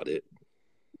about it,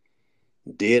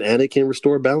 did Anakin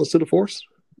restore balance to the Force?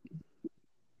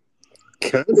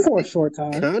 For a short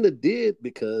time. Kind of did,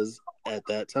 because at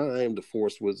that time the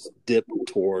Force was dipped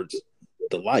towards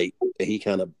the light, and he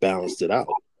kind of balanced it out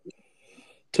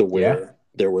to where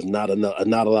there was not a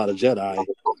lot of Jedi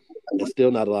and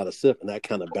still not a lot of Sith, and that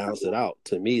kind of balanced it out.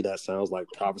 To me, that sounds like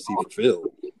prophecy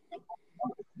fulfilled.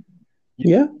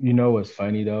 Yeah. You know what's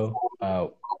funny though?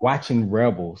 Watching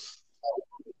Rebels,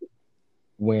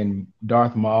 when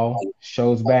Darth Maul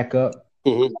shows back up,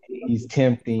 Mm-hmm. he's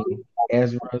tempting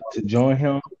Ezra to join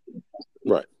him.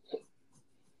 Right.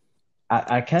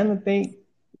 I kind of think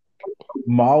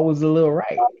Maul was a little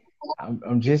right.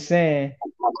 I'm just saying,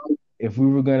 if we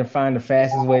were going to find the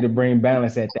fastest way to bring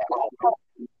balance at that moment,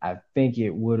 I think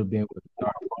it would have been with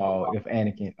Darth Maul if not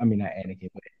Anakin,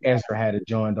 but Ezra had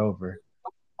joined over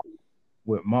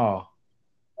with Maul.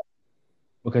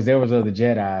 Because there was other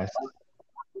Jedis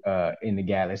in the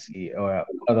galaxy, or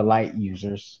other light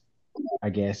users, I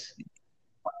guess,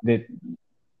 that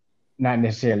not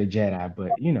necessarily Jedi,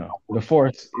 but the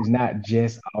Force is not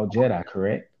just all Jedi,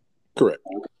 correct?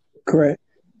 Correct.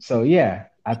 So yeah,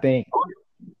 I think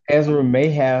Ezra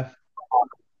maybe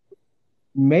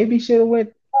should have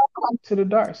went to the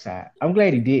dark side. I'm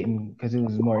glad he didn't, because it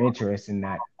was more interesting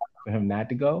for him not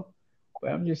to go.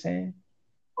 But I'm just saying.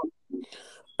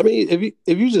 I mean,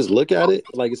 if you just look at it,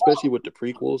 like especially with the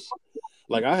prequels,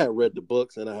 like I had read the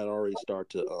books and I had already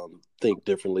started to think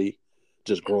differently,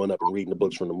 just growing up and reading the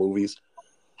books from the movies.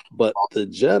 But the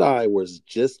Jedi was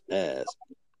just as,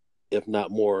 if not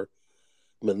more,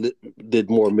 did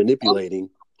more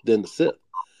manipulating than the Sith.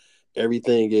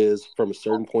 Everything is from a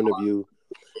certain point of view.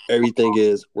 Everything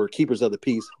is, we're keepers of the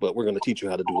peace, but we're going to teach you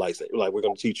how to do lightsaber. Like, we're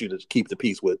going to teach you to keep the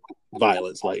peace with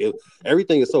violence. Like,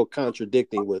 everything is so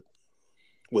contradicting with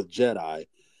Jedi,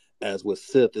 as with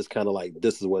Sith is kind of like,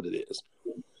 this is what it is.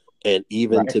 And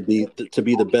even to be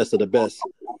the best of the best,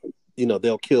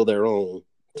 they'll kill their own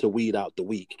to weed out the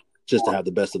weak, just to have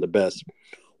the best of the best.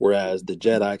 Whereas the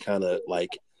Jedi kind of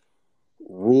like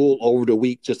rule over the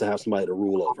weak just to have somebody to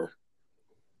rule over.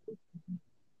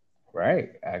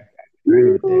 Right. I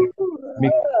agree with that.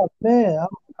 Man,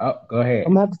 go ahead.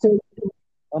 I'm gonna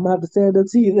have to stand up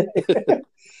to you there.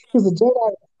 Because the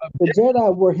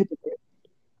Jedi were hypocrites.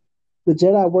 The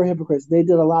Jedi were hypocrites. They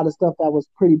did a lot of stuff that was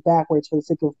pretty backwards for the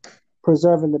sake of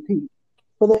preserving the peace.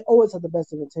 But they always had the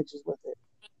best of intentions with it.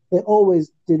 They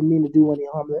always didn't mean to do any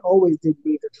harm. They always didn't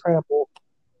mean to trample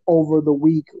over the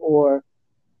weak or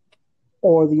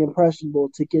the impressionable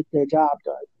to get their job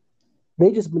done.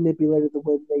 They just manipulated the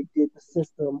way they did the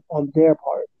system on their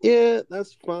part. Yeah,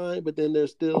 that's fine. But then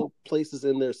there's still places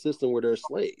in their system where they're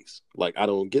slaves. Like, I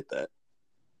don't get that.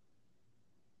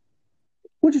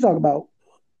 What you talking about?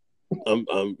 I'm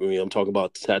talking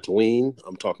about Tatooine.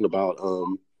 I'm talking about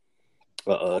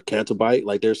Cantabite.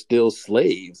 Like, they're still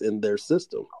slaves in their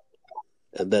system,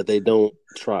 and that they don't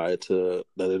try to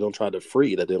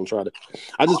free. I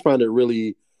just find it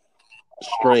really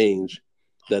strange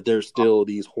that there's still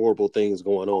these horrible things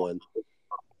going on,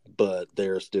 but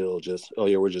they're still just, oh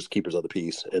yeah, we're just keepers of the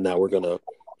peace, and now we're gonna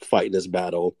fight in this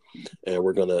battle, and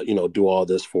we're gonna do all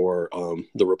this for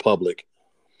the Republic.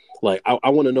 Like, I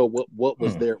want to know what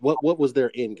was their what was their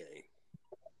end game?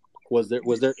 Was their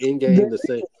end game the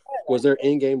same? Was their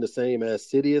end game the same as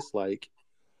Sidious? Like,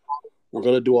 we're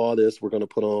gonna do all this. We're gonna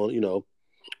put on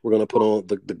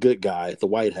the good guy, the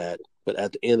white hat. But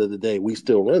at the end of the day, we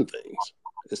still run things.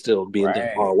 It's still being done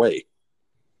our way.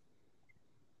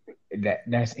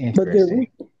 That's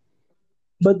interesting.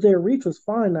 But their reach was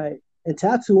finite, and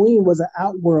Tatooine was an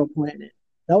outworld planet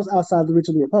that was outside the reach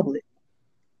of the Republic.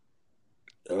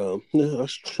 Yeah,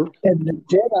 that's true. And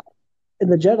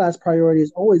the Jedi's priority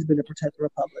has always been to protect the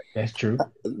Republic. That's true.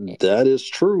 That is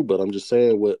true, but I'm just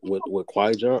saying, with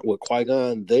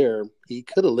Qui-Gon there, he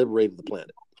could have liberated the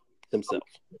planet himself,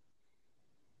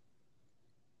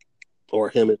 or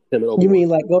him and Obi-Wan. You mean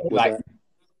like go?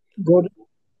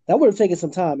 That would have taken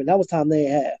some time, and that was time they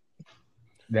had.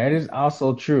 That is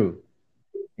also true.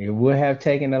 It would have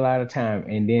taken a lot of time,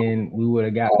 and then we would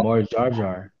have got more Jar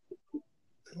Jar.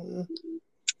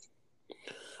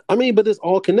 I mean, but it's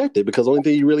all connected because the only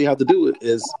thing you really have to do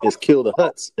is kill the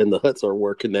Hutts, and the Hutts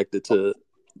were connected to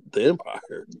the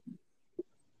Empire.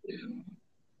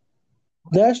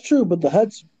 That's true, but the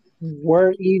Hutts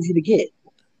weren't easy to get.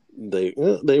 They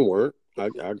weren't. I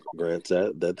grant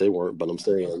that they weren't, but I'm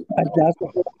saying.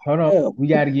 Hold on, we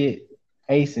got to get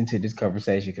Ace into this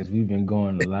conversation because we've been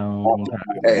going a long time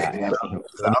without asking him.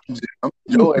 I'm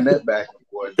enjoying that back and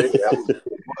forth.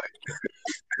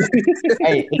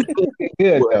 Hey, it's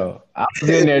good though. I was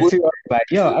in there too. I was like,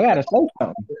 yo, I gotta say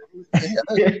something.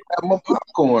 I got my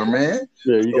popcorn, man.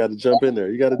 Yeah, you got to jump in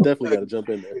there. You definitely got to jump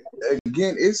in there.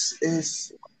 Again,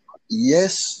 it's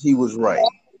yes, he was right,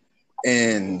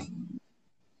 and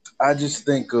I just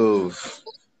think of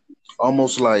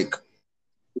almost like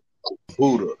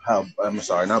Buddha.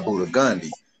 Not Buddha,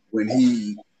 Gandhi, when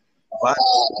he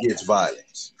gets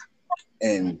violence,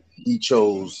 and he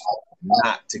chose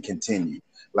not to continue.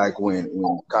 Like when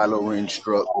Kylo Ren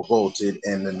revolted,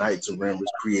 and the Knights of Ren was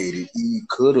created, he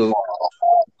could have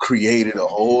created a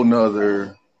whole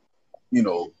nother,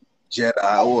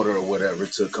 Jedi Order or whatever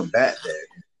to combat that.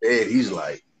 Instead, he's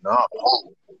like,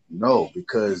 no,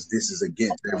 because this is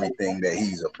against everything that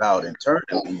he's about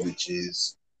internally, which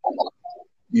is,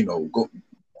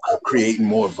 creating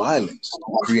more violence,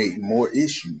 creating more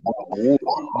issues, more war,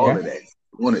 all of that.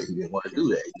 He didn't want to do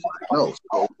that. He's like, no.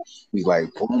 So he's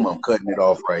like, boom, I'm cutting it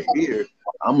off right here.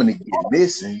 I'm going to get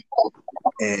missing,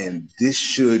 and this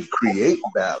should create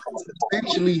balance.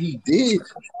 Essentially, he did,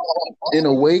 in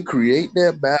a way, create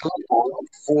that balance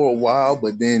for a while,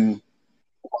 but then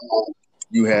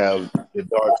you have the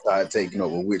dark side taking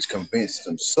over, which convinced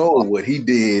him. So what he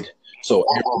did, so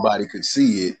everybody could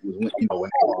see it, was when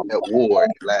they had that war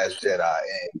in The Last Jedi,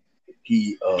 and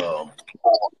he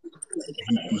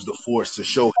used the Force to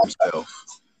show himself,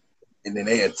 and then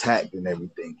they attacked and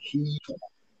everything. He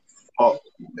fought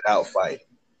without fighting.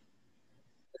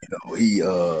 He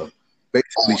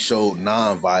basically showed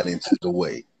non-violence as the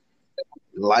way.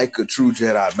 Like a true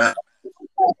Jedi Master,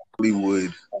 he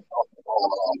would,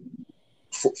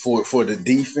 for the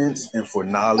defense and for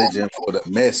knowledge and for the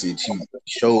message, he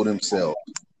showed himself,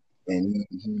 and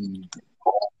he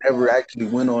never actually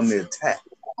went on the attack.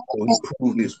 So he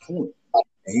proved his point.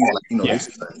 And he's like, this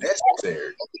is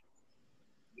unnecessary.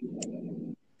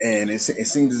 And it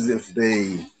seems as if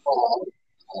they,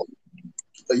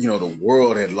 the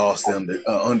world had lost them the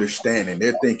understanding.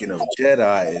 They're thinking of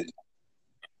Jedi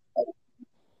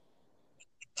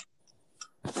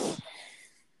as.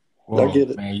 Whoa, I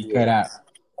get it. Man, you cut out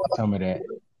some of that.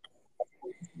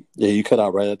 Yeah, you cut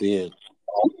out right at the end.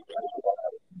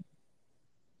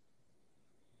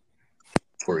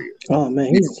 Oh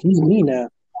man, he's me now.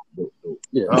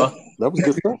 Yeah, that was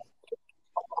good stuff.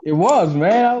 It was,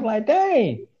 man. I was like,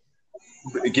 dang.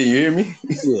 Can you hear me?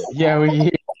 Yeah, we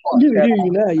hear. I can hear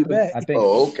you now. You back? I think.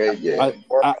 Oh, okay, yeah.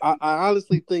 I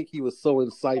honestly think he was so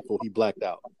insightful he blacked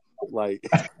out. Like,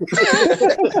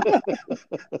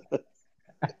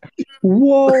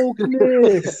 whoa,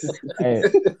 Chris. Hey,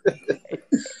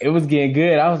 it was getting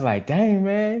good. I was like, dang,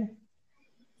 man.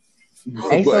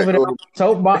 Ace over there on the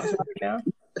soapbox right now.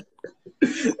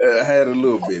 I had a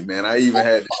little bit, man. I even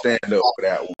had to stand up for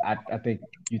that one. I think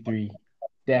you three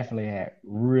definitely had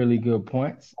really good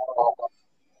points.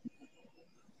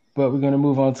 But we're going to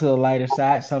move on to a lighter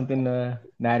side, something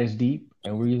not as deep.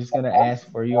 And we're just going to ask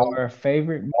for your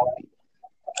favorite movie.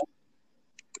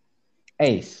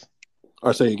 Ace.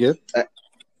 Or say again?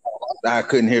 I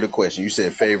couldn't hear the question. You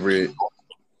said favorite.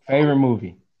 Favorite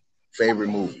movie. Favorite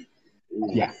movie.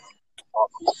 Yeah.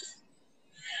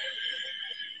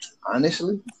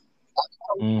 Honestly?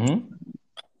 Mm-hmm.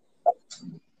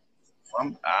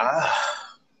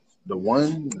 The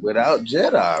one without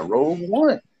Jedi, Rogue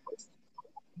One.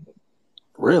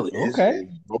 Really? Okay.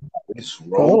 It's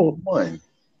Rogue One.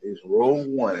 It's Rogue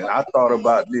One. And I thought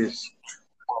about this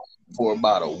for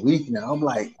about a week now. I'm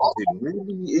like, is it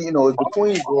really? It's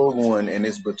between Rogue One and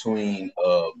it's between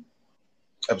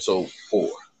episode 4.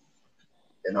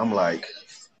 And I'm like,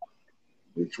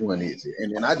 which one is it?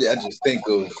 And then I just think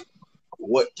of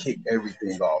what kicked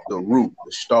everything off, the root,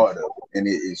 the startup, and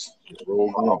it's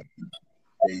Rogue One.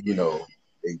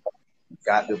 They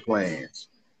got the plans.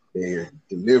 They're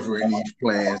delivering these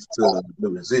plans to the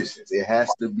resistance. It has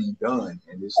to be done,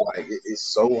 and it's like it's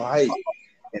so hype.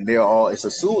 And it's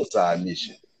a suicide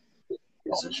mission.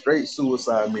 It's a straight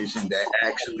suicide mission that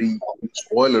actually,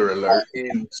 spoiler alert,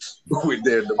 ends with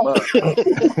their demise.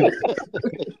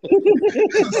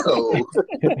 So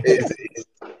it's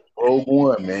Rogue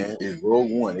One, man. It's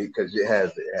Rogue One because it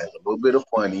has a little bit of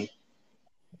funny.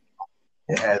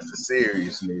 It has the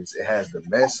seriousness. It has the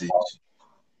message.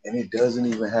 and it doesn't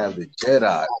even have the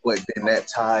Jedi. But then that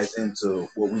ties into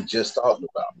what we just talked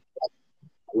about.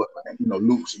 What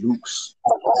Luke's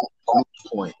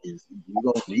point is, you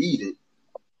don't need it,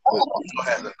 but you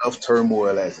have enough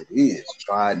turmoil as it is.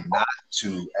 Try not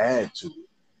to add to it.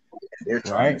 And they're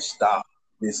trying to stop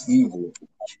this evil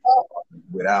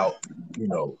without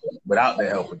the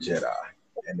help of Jedi.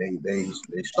 And they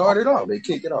start it off. They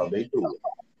kick it off. They do it.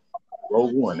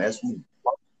 Rogue One. That's me.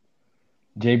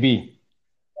 JB.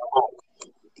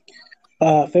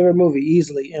 Favorite movie,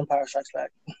 easily Empire Strikes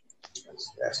Back.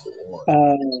 That's the one.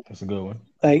 That's a good one.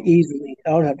 Like easily,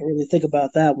 I don't have to really think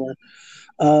about that one.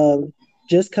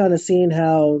 Just kind of seeing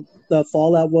how the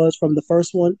fallout was from the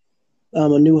first one, A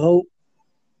New Hope,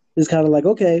 is kind of like,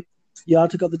 okay, y'all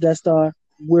took up the Death Star,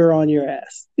 we're on your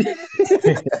ass,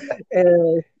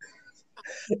 and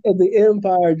the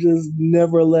Empire just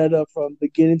never let up from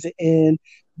beginning to end.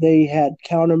 They had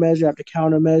countermeasure after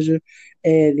countermeasure,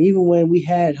 and even when we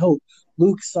had hope,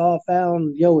 Luke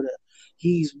found Yoda.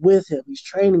 He's with him. He's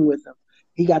training with him.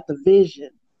 He got the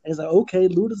vision. And it's like, okay,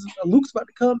 Luke's about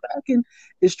to come back and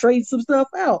straighten some stuff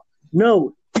out.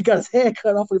 No, he got his head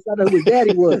cut off and found out who his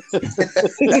daddy was.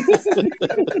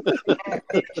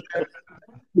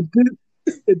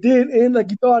 It didn't end like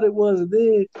you thought it was. And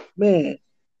then, man,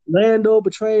 Lando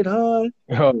betrayed Han.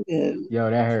 Yo,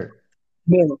 that hurt.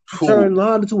 Man, turned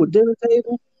Han into a dinner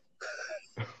table.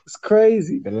 It's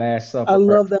crazy. The Last Supper. I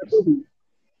love that movie.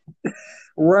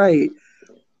 Right.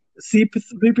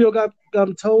 C-3PO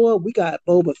got Toa. We got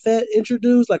Boba Fett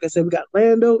introduced. Like I said, we got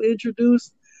Lando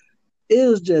introduced. It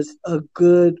was just a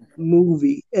good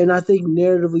movie. And I think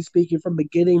narratively speaking, from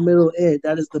beginning, middle, end,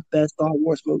 that is the best Star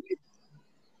Wars movie.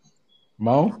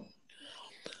 Mo?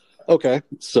 Okay,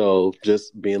 so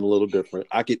just being a little different,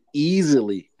 I could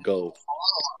easily go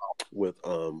with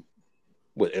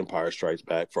Empire Strikes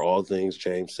Back for all things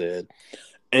James said,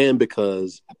 and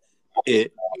because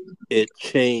it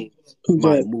changed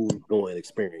my movie-going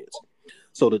experience.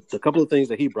 So the couple of things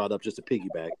that he brought up, just to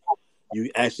piggyback, you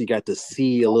actually got to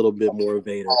see a little bit more of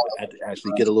Vader,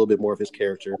 actually get a little bit more of his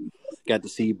character. Got to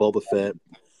see Boba Fett.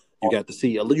 You got to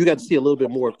see a little bit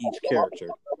more of each character,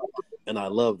 and I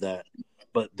love that.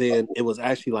 But then it was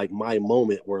actually like my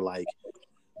moment where, like,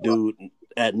 dude,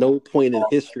 at no point in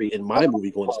history in my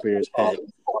movie-going experience had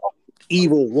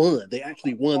evil won. They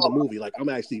actually won the movie. Like, I'm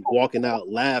actually walking out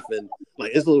laughing.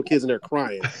 Like, it's little kids in there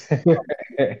crying.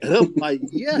 And I'm like,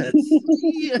 yes.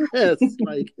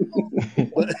 Like,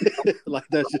 but, like,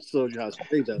 that just shows you how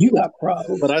strange that is. You got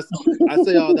problems. But I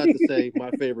say all that to say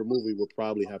my favorite movie would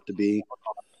probably have to be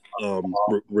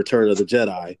Return of the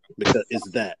Jedi, because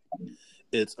it's that.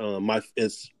 It's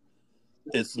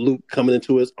Luke coming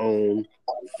into his own,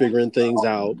 figuring things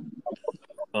out.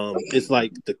 It's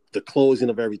like the closing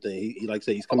of everything. He like I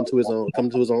say, he's coming to his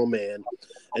own man,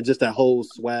 and just that whole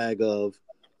swag of,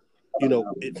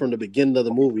 from the beginning of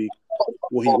the movie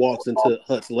where he walks into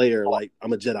Hutt's lair like,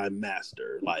 I'm a Jedi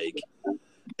master, like,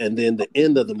 and then the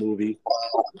end of the movie,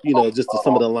 just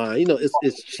some of the line,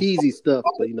 it's cheesy stuff,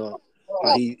 but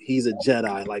how he's a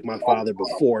Jedi, like my father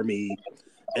before me,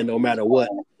 and no matter what,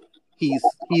 he's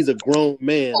a grown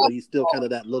man, but he's still kind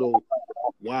of that little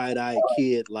wide-eyed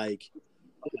kid, like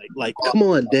come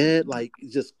on, Dad,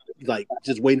 just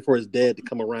waiting for his dad to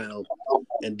come around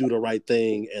and do the right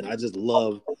thing. And I just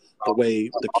love the way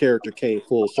the character came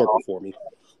full circle for me,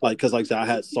 because like I said,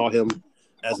 I saw him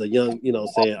as a young,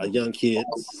 a young kid,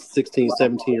 16,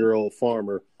 17-year-old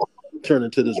farmer turn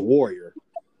into this warrior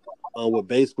with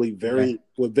basically very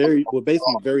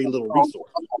little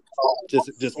resource,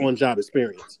 just on job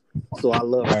experience. So I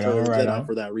love Jedi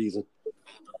for that reason.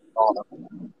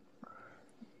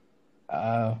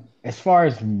 As far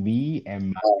as me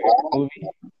and my favorite movie,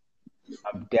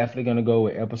 I'm definitely gonna go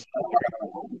with Episode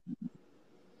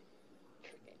 3.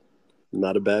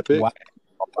 Not a bad pick. Why?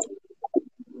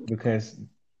 Because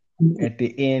at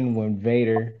the end, when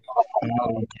Vader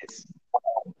finally gets,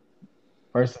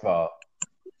 first of all,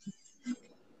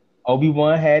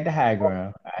 Obi-Wan had the high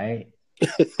ground, all right?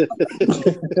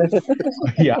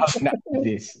 Y'all not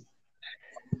this.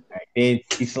 Right, then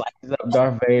he slices up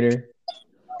Darth Vader.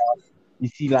 You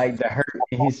see, like, the hurt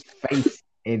in his face,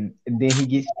 and then he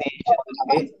gets singed a little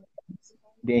bit.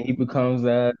 Then he becomes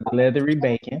leathery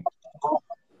bacon.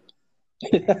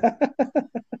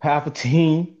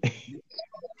 Palpatine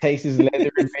takes his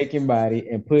leathery bacon body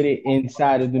and put it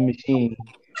inside of the machine,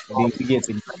 and then we get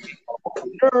the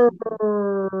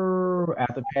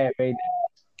after Pat made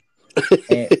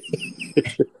that.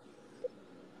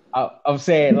 I'm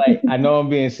saying, like, I know I'm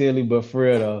being silly, but for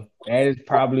real though, that is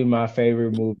probably my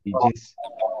favorite movie.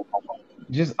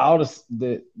 just all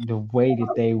the way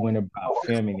that they went about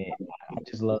filming it. I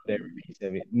just love every piece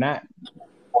of it. Not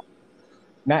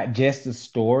just the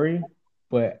story,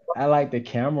 but I like the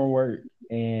camera work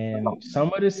and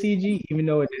some of the CG, even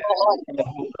though it didn't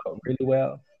hold up really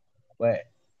well. But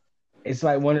it's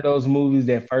like one of those movies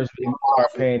that first made me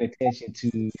start paying attention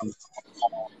to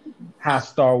how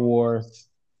Star Wars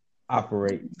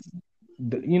operates.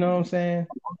 You know what I'm saying?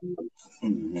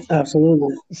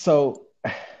 Absolutely. So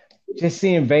just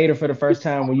seeing Vader for the first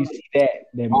time, when you see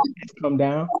that mask come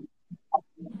down,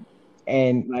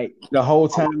 and like the whole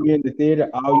time you're in the theater,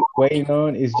 all you're waiting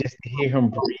on is just to hear him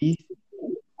breathe,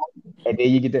 and then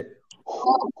you get the.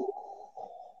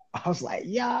 I was like,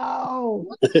 yo,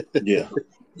 Yeah.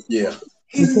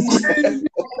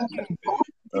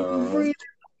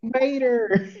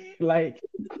 Vader. Like,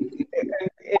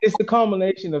 it's the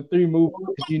culmination of 3 movies.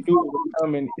 You knew it was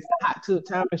coming. It's the Hot Tub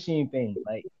Time Machine thing.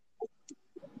 Like,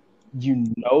 you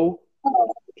know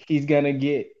he's gonna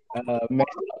get messed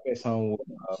up at some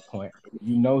point.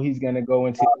 You know he's gonna go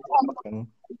into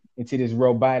this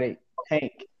robotic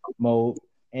tank mode,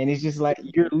 and it's just like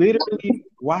you're literally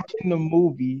watching the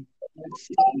movie,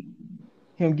 see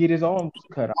him get his arms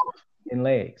cut off and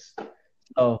legs.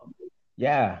 So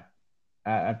yeah,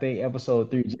 I think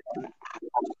episode 3, just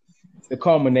the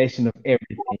culmination of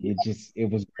everything. It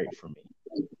was great for me.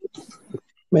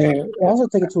 Man, also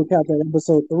take into account that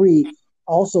episode 3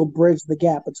 also bridged the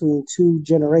gap between 2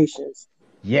 generations.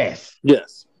 Yes.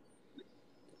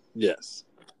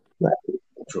 Right.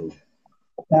 True.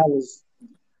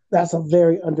 That's a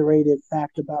very underrated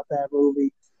fact about that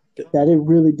movie. That it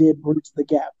really did bridge the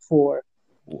gap for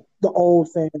the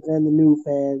old fans and the new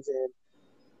fans. And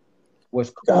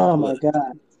oh my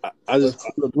god, I just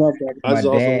love that. My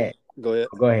dad. Go ahead.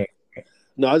 Go ahead.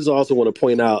 No, I just also want to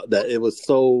point out that it was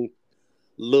so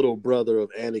little brother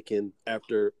of Anakin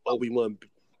after Obi-Wan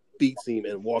beats him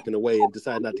and walking away and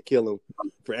decide not to kill him,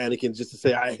 for Anakin just to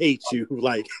say, "I hate you."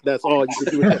 Like, that's all you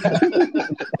can do.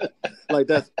 Like,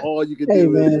 that's all you can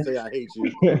do is say, "I hate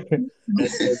you." And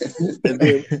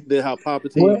then how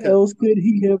Palpatine. What else could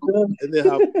he have done? And then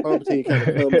how Palpatine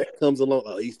kind of comes along.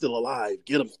 Oh, he's still alive.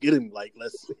 Get him. Like,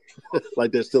 let's.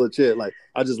 Like, there's still a chance. Like,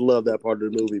 I just love that part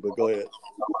of the movie. But go ahead.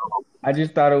 I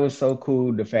just thought it was so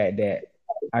cool, the fact that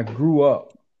I grew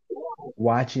up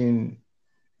watching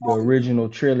the original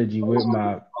trilogy with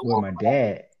my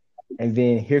dad, and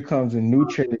then here comes a new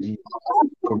trilogy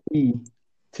for me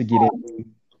to get into,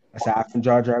 aside from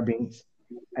Jar Jar Binks,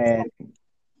 and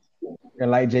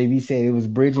like JV said, it was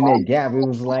bridging that gap. It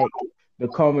was like the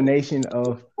culmination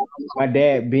of my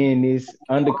dad being this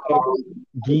undercover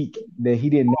geek that he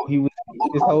didn't know he was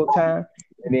this whole time,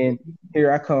 and then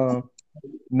here I come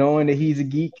knowing that he's a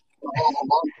geek.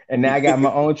 And now I got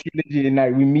my own trilogy, and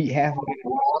like we meet halfway.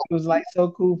 It was like so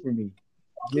cool for me.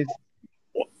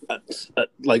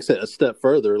 Like I said, a step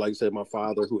further, like I said, my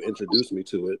father who introduced me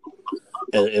to it,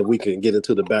 and we can get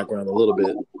into the background a little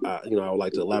bit. I would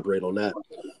like to elaborate on that.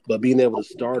 But being able to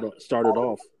start it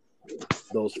off,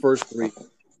 those first 3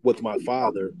 with my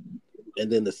father,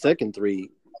 and then the second 3,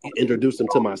 introduce him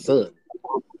to my son.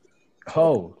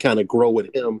 Oh, kind of grow with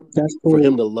him. That's cool. For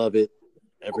him to love it.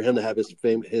 And for him to have his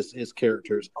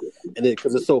characters, and then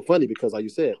because it's so funny because, like you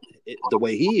said, the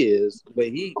way he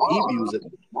views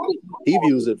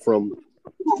it from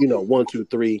 1, 2,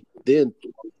 3, then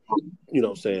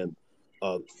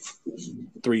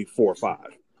 3, 4, 5.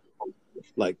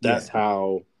 Like that's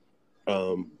how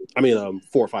 4,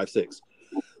 5, 6.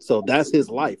 So that's his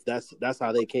life. That's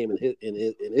how they came in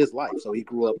his life. So he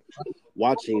grew up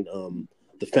watching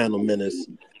The Phantom Menace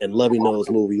and loving those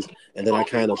movies, and then I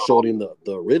kind of showed him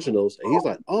the originals, and he's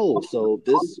like, "Oh, so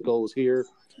this goes here."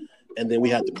 And then we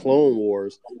had the Clone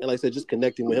Wars, and like I said, just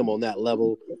connecting with him on that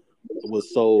level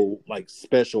was so like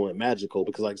special and magical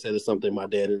because, like I said, it's something my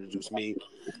dad introduced me,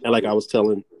 and like I was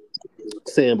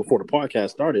saying before the podcast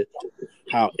started,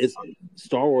 how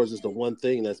Star Wars is the one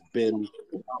thing that's been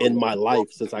in my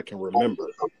life since I can remember.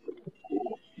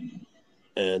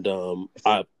 And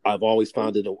I've always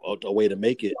found it a way to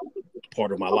make it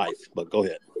part of my life. But go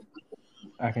ahead.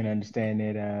 I can understand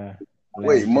that.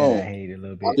 Wait, Mo. I hate it a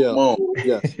little bit. Yeah. Mo.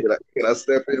 Yes. Can I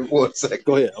step in for a second?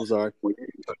 Go ahead. I'm sorry.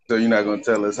 So you're not going to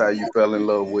tell us how you fell in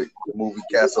love with the movie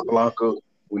Casablanca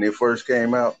when it first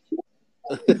came out?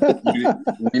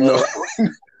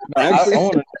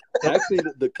 Actually,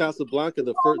 the Casablanca,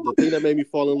 the thing that made me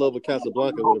fall in love with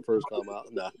Casablanca when it first came out.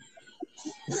 Nah.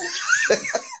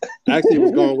 Actually, it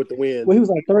was Gone with the Wind. Well, he was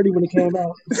like 30 when it came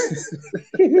out.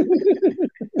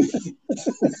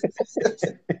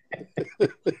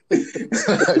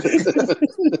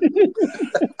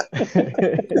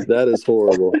 That is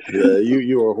horrible. Yeah,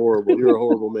 you are horrible. You're a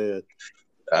horrible man.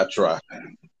 I try.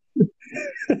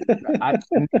 I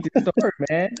need the story,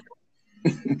 man.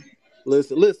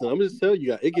 Listen. I'm just telling you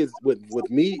guys. It gets with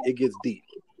me. It gets deep.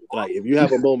 Like if you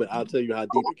have a moment, I'll tell you how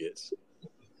deep it gets.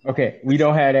 Okay, we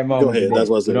don't have that moment. Go ahead. Today. That's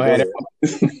what I said. We don't Go have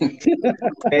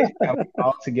ahead. that moment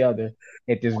all together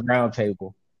at this round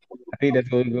table. I think that's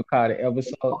what we're gonna call the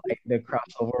episode, like the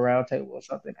crossover round table or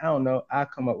something. I don't know. I'll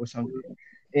come up with something.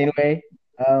 Anyway,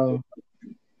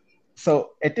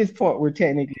 so at this point, we're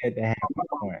technically at the halfway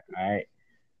point. All right.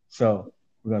 So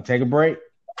we're gonna take a break,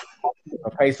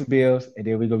 we'll pay some bills, and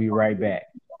then we're gonna be right back.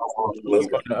 Let's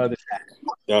go. On the other side.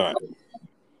 All right.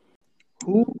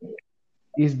 Who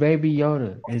is Baby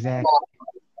Yoda exactly?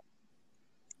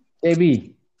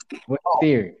 JB, what's the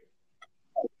theory?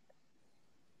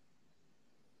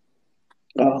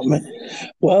 Oh man.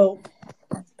 Well,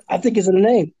 I think it's in the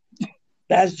name.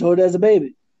 That's Yoda as a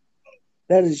baby.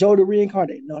 That is Yoda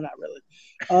reincarnated. No, not really.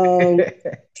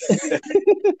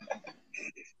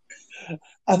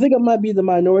 I think I might be the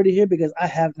minority here because I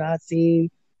have not seen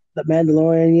The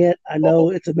Mandalorian yet. I know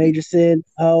it's a major sin.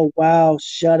 Oh wow,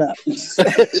 shut up.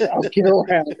 I'll get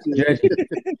around to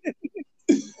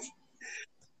it.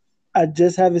 I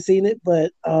just haven't seen it,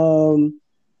 but the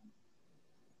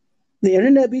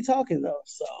internet be talking though.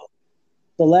 So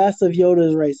the last of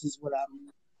Yoda's race is what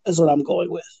I'm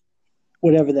going with.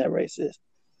 Whatever that race is.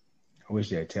 I wish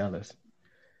they'd tell us.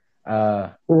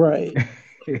 Right.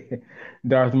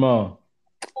 Darth Maul.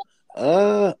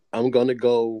 I'm gonna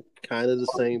go kind of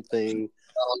the same thing.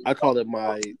 I call it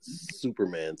my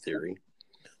Superman theory,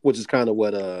 which is kind of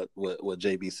what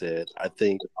JB said. I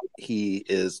think he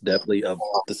is definitely of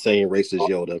the same race as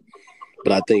Yoda,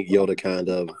 but I think Yoda kind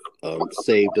of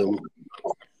saved him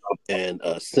and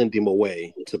sent him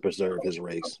away to preserve his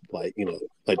race, like the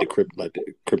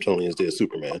Kryptonians did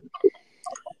Superman.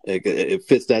 It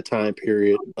fits that time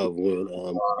period of when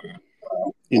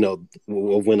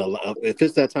it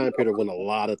fits that time period of when a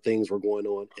lot of things were going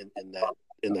on in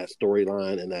that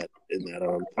storyline in that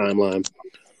timeline.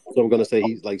 So I'm gonna say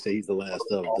he's the last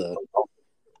of the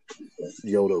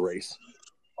Yoda race.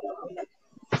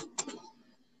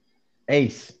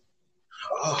 Ace.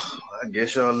 Oh, I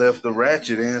guess y'all left the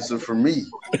ratchet answer for me.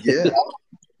 Yeah.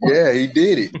 Yeah, he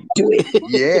did it.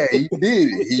 Yeah, he did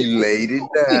it. He laid it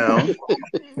down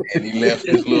and he left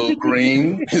his little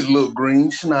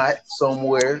green snot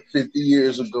somewhere 50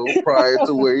 years ago prior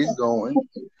to where he's going.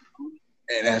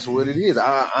 And that's what it is.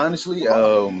 I honestly,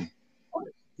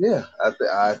 yeah,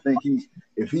 I think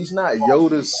if he's not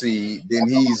Yoda's seed, then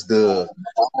he's the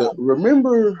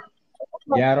remember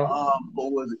Yaddle?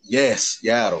 What was it? Yes,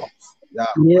 Yaddle. Yeah.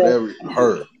 Whatever,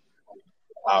 her.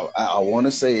 I want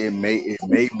to say it may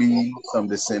be some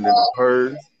descendant of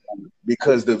her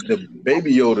because the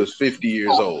baby Yoda's 50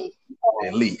 years old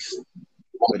at least,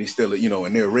 but he's still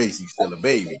in their race he's still a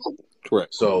baby.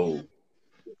 Correct. So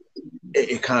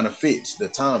it kind of fits the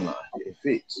timeline. It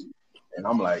fits, and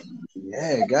I'm like,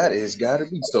 yeah, it's got to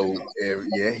be. So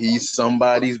yeah, he's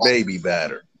somebody's baby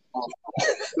batter.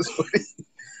 So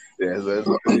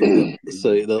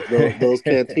those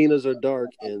cantinas are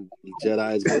dark, and the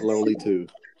Jedi's get lonely too.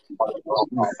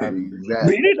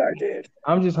 Exactly.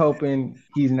 I'm just hoping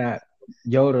he's not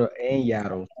Yoda and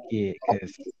Yaddle's kid,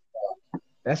 because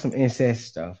that's some incest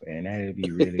stuff, and that'd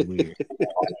be really weird.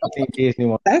 I think Disney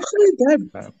wants actually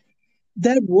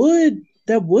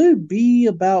that would be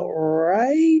about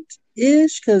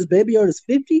right-ish, because Baby Yoda's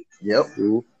 50. Yep.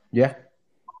 Yeah.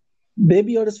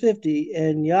 Baby Yoda's 50,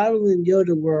 and Yaddle and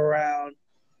Yoda were around.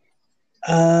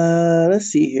 Let's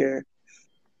see here.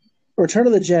 Return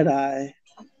of the Jedi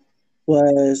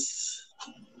was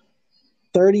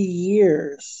 30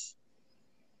 years,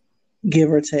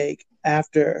 give or take,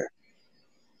 after.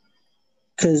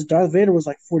 Because Darth Vader was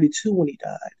like 42 when he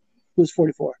died. He was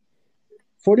 44.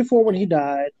 44 when he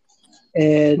died,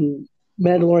 and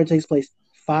Mandalorian takes place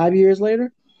 5 years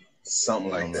later. Something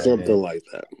like that. Something like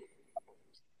that.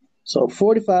 So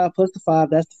 45 plus the 5,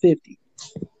 that's the 50.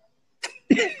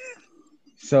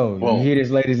 So you hear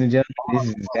this, ladies and gentlemen? This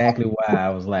is exactly why I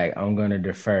was like, I'm gonna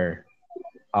defer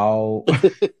most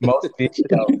of this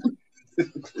show to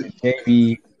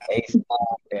JB, Ace,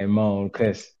 and Moan,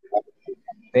 because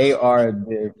they are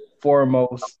the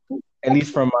foremost, at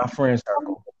least from my friend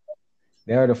circle,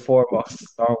 they are the foremost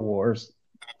Star Wars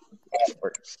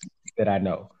experts that I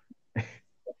know.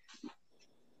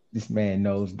 This man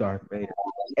knows Darth Vader.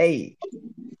 Hey,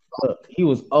 look, he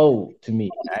was old to me.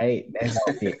 Right? That's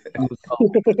it. He was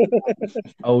old.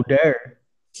 Older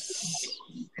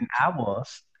than I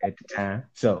was at the time.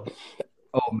 So,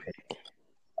 oh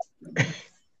man.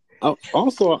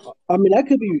 Also, I mean, I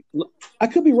could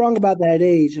be wrong about that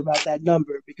age, about that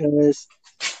number, because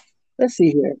let's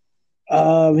see here.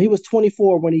 He was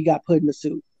 24 when he got put in the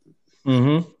suit.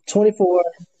 Mm-hmm. 24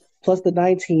 plus the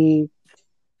 19,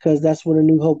 because that's when A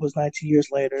New Hope was 19 years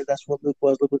later. That's what Luke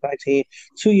was. Luke was 19.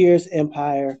 2 years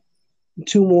Empire,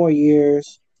 2 more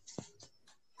years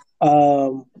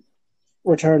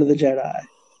Return of the Jedi,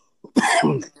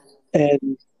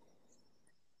 and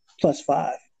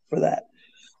 +5 for that.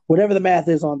 Whatever the math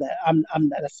is on that, I'm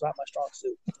not. That's not my strong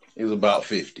suit. It was about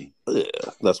 50. yeah,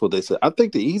 that's what they said. I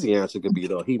think the easy answer could be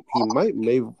though. He might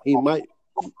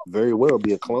very well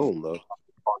be a clone though.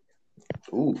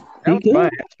 Ooh. That was He my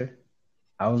could. answer.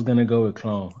 I was gonna go with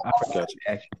clone. I forgot Gotcha.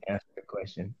 to actually answer the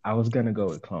question. I was gonna go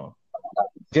with clone.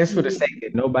 Just for the sake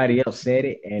that nobody else said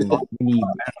it and we need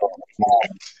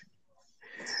balance.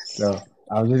 So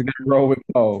I was just gonna roll with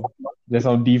clone, just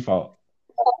on default.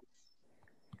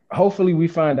 Hopefully we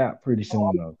find out pretty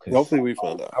soon though, because Hopefully we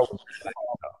find out.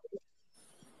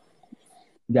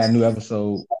 we got a new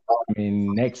episode. I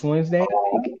mean, next Wednesday,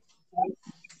 I think.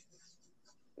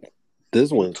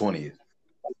 This one 20th.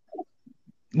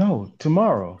 No,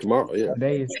 tomorrow. tomorrow, yeah.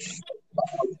 Today is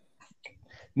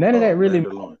none of that really.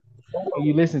 Mandalorian. When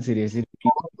you listen to this,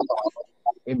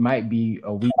 it might be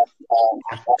a week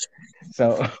after.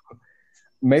 So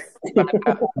maybe find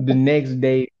out the next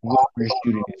day when we're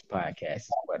shooting this podcast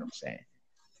is what I'm saying.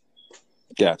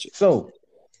 Gotcha. So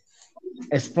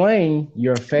explain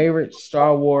your favorite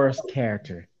Star Wars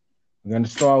character. We're gonna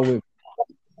start with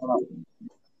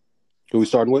Who we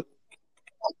starting with?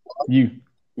 you.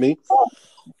 Me?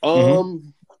 Mm-hmm.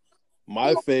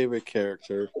 My favorite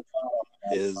character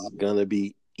is gonna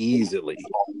be easily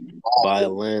by a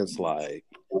landslide,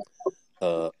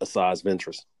 Asajj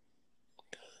Ventress.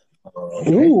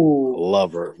 Ooh.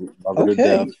 Love her to Okay.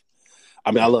 death.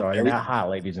 I mean, I love Starting everything. out hot,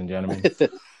 ladies and gentlemen.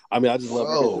 I mean, I just love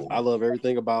Whoa. everything. I love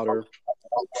everything about her.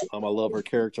 I love her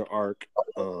character arc.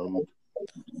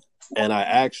 And I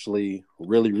actually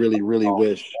really, really, really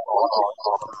wish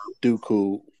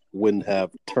Dooku wouldn't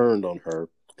have turned on her,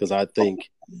 because I think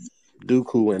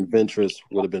Dooku and Ventress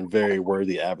would have been very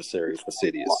worthy adversaries for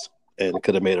Sidious and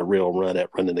could have made a real run at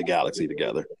running the galaxy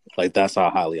together. Like, that's how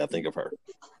highly I think of her.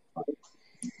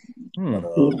 Hmm.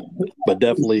 But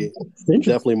definitely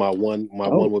my one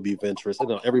Oh. would be Ventress. You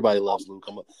know, everybody loves Luke.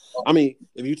 I mean,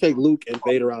 if you take Luke and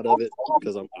Vader out of it,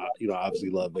 because I obviously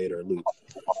love Vader and Luke.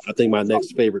 I think my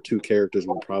next favorite two characters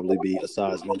would probably be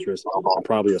Asajj Ventress and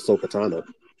probably Ahsoka Tano.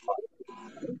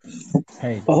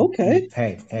 Hey. Okay.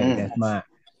 Hey, that's mine.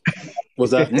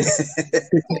 Was that?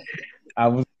 I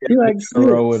was You like gonna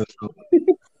roll with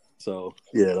it. So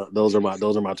yeah, those are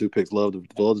my two picks. Love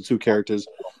the two characters.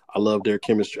 I love their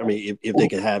chemistry. I mean, if they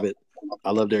can have it,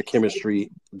 I love their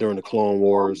chemistry during the Clone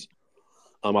Wars.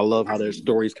 I love how their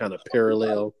stories kind of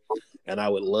parallel, and I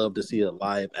would love to see a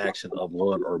live action of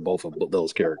one or both of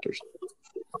those characters.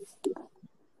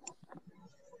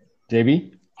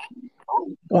 JB?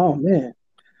 Oh man.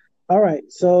 All right.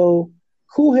 So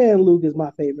Cool Hand Luke is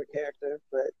my favorite character,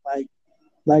 but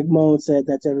like Moan said,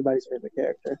 that's everybody's favorite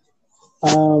character.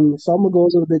 So I'm gonna go a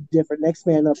little bit different. Next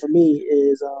man up for me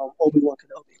is Obi-Wan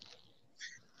Kenobi.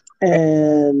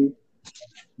 And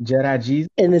Jedi Jesus?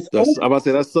 it's I'm about to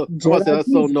say that's so Jesus.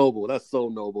 noble. That's so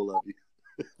noble of you.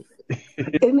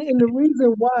 and the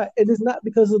reason why it is not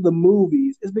because of the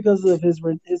movies, it's because of his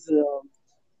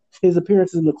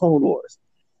appearances in the Clone Wars.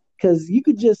 Because you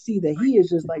could just see that he is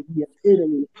just like the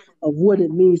epitome of what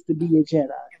it means to be a Jedi.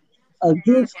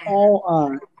 Against all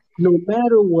odds, no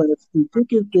matter what, through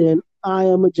thick and thin, I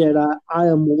am a Jedi. I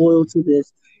am loyal to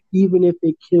this, even if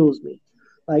it kills me.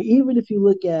 Like, even if you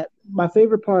look at my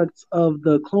favorite parts of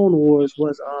the Clone Wars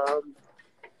was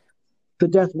the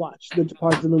Death Watch, the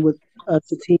parts dealing with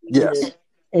Satine Yes. and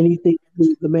anything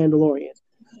the Mandalorians.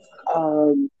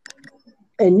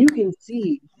 And you can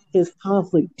see his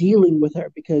conflict dealing with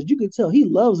her, because you can tell he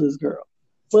loves his girl,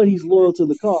 but he's loyal to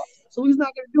the cause. So he's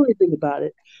not going to do anything about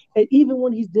it. And even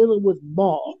when he's dealing with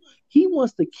Maul, he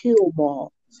wants to kill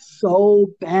Maul so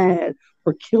bad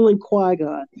for killing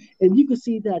Qui-Gon. And you can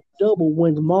see that double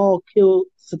when Maul killed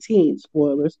Satine,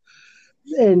 spoilers,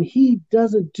 and he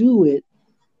doesn't do it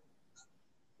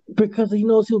because he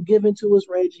knows he'll give into his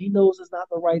rage. He knows it's not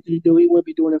the right thing to do. He wouldn't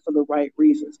be doing it for the right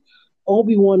reasons.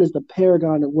 Obi-Wan is the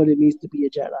paragon of what it means to be a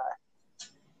Jedi.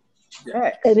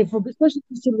 Yeah. And especially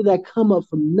considering that come up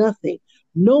from nothing,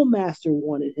 no master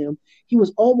wanted him. He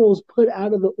was almost put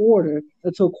out of the order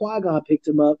until Qui-Gon picked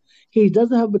him up. He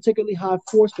doesn't have particularly high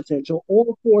force potential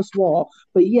or force wall,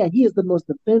 but yeah, he is the most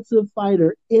defensive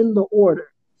fighter in the order.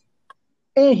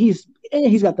 And he's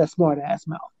got that smart ass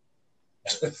mouth.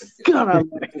 God, I love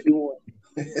Obi-Wan.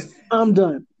 I'm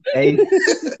done. Hey,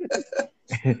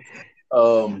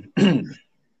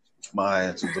 My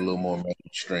answer's a little more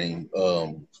mainstream.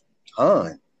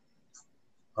 Han.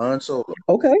 Han Solo.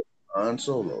 Okay. Han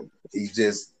Solo.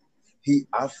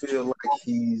 I feel like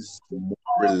he's more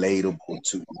relatable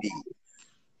to me,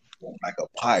 like a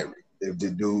pirate. If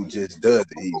the dude just does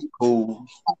it, he's cool.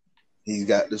 He's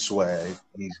got the swag.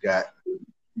 He's got,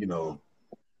 you know,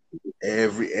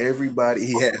 everybody.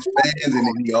 He has fans, and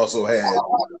then he also has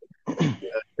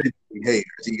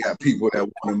haters. He got people that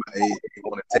want him. They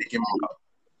want to take him out,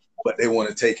 but they want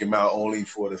to take him out only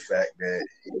for the fact that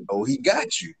he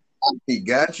got you. He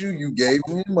got you. You gave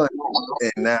him money,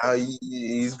 and now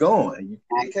he's gone. You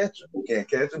can't catch him. You can't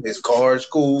catch him. His car's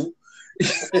cool. He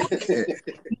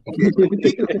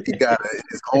got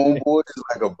his homeboy is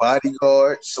like a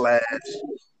bodyguard /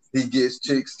 he gets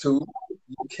chicks too.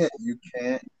 You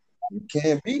can't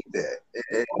beat that.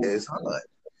 It's hot.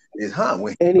 It's hot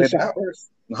when he went shot out. First.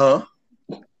 Huh?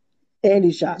 And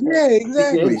he shot. Yeah,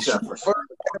 exactly. He shot first.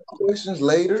 Questions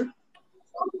later.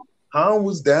 Han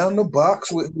was down the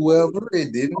box with whoever.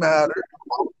 It didn't matter.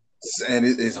 And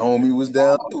his homie was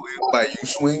down too. It was like, you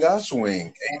swing, I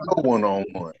swing. Ain't no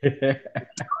one-on-one.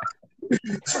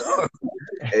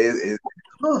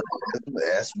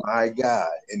 That's my guy.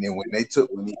 And then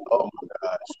oh my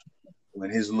gosh,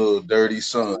 when his little dirty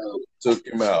son took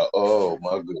him out, oh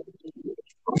my goodness.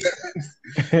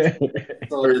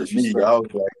 Hurt me. I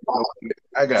was like,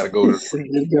 I gotta go to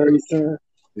his dirty son.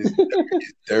 It's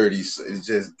dirty. It's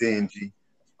just dingy.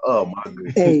 Oh my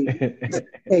goodness.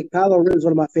 Hey, Kylo Ren is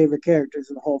one of my favorite characters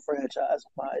in the whole franchise,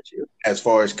 mind you. As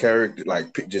far as character,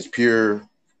 like just pure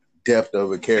depth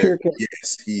of a character,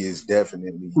 yes, he is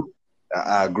definitely.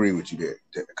 I agree with you there.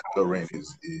 Kylo Ren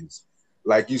is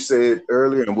like you said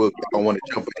earlier, and I don't want to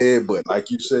jump ahead, but like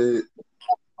you said,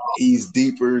 he's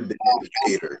deeper than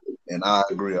Vader, and I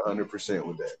agree 100%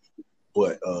 with that.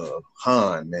 But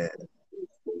Han, man,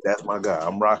 that's my guy.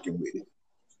 I'm rocking with it.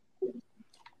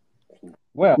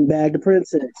 Well, bag the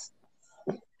princess.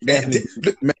 Man,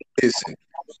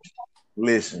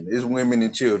 listen. There's women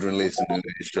and children listening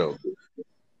to this show.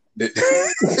 Got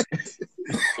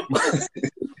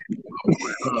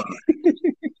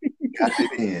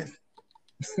it in.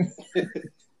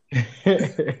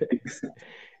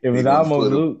 It was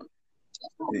almost Luke.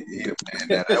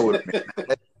 That would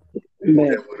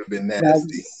have been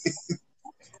nasty.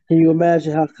 Can you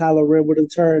imagine how Kylo Ren would have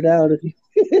turned out?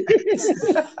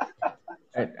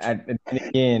 And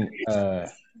again,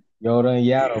 Yoda and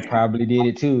Yaddle probably did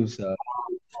it too. So,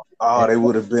 they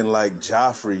would have been like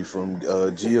Joffrey from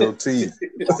GOT.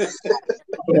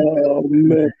 Oh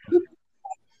man,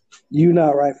 you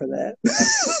not right for that.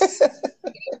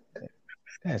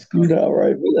 That's cool. You not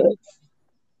right for that.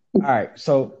 All right,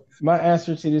 so my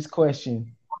answer to this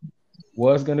question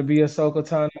was going to be Ahsoka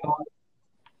Tano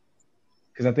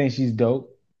because I think she's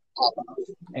dope,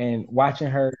 and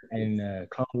watching her in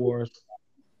Clone Wars,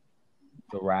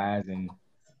 the rise and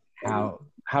how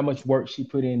much work she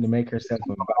put in to make herself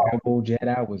a viable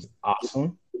Jedi was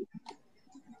awesome.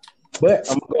 But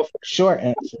I'm gonna go for a short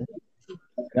answer.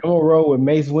 I'm gonna roll with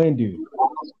Mace Windu.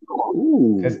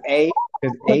 Because A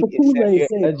is Samuel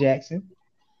L. Jackson.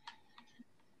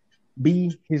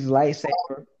 B, his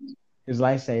lightsaber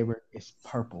is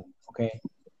purple. Okay.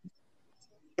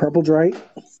 Purple Drake.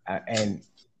 And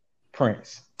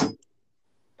Prince.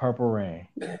 Purple Rain.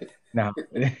 Now,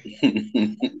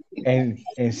 and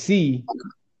C,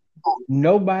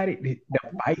 the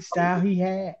fight style he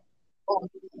had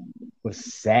was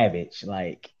savage.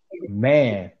 Like,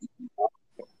 man,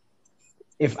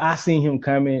 if I seen him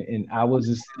coming and I was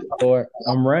a Sith Lord,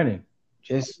 I'm running.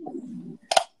 Just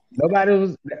nobody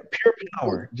was pure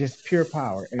power, just pure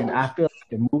power. And I feel like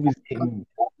the movies didn't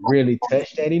really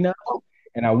touch that enough.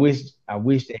 And I wish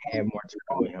they had more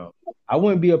time with him. I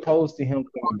wouldn't be opposed to him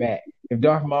coming back. If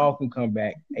Darth Maul can come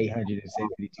back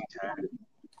 872 times,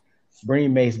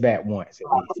 bring Mace back once at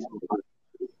least.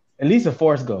 At least a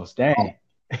Force Ghost. Dang.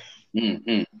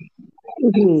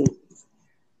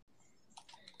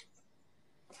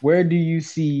 Where do you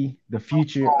see the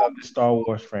future of the Star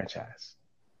Wars franchise?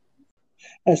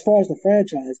 As far as the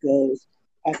franchise goes,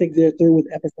 I think they're through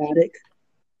with episodic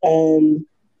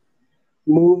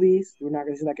movies. We're not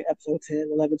going to see like an episode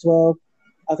 10, 11, 12.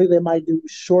 I think they might do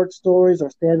short stories or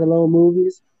standalone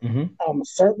movies.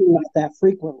 Certainly not that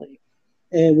frequently.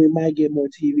 And we might get more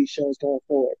TV shows going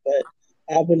forward. But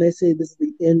when they say this is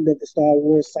the end of the Star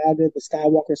Wars saga, the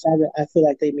Skywalker saga, I feel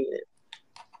like they mean it.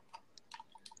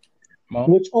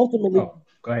 Which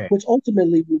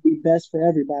ultimately would be best for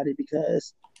everybody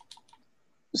because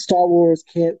Star Wars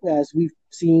can't, as we've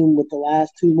seen with the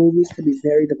last two movies, can be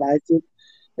very divisive.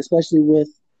 especially with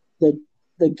the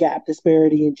gap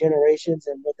disparity in generations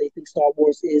and what they think Star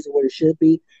Wars is and what it should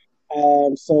be.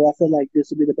 So I feel like this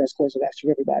would be the best course of action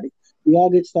for everybody. We all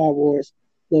get Star Wars,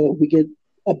 so we get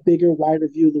a bigger, wider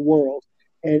view of the world,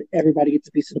 and everybody gets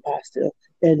a piece of the pie still,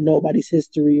 and nobody's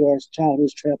history or childhood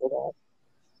is trampled on.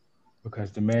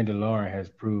 Because The Mandalorian has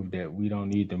proved that we don't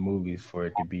need the movies for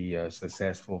it to be a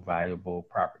successful, valuable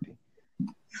property.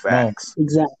 Facts.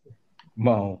 Exactly.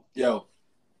 Mo, Yo.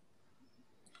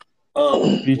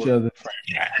 future of the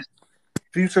franchise.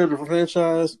 Future of the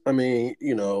franchise, I mean,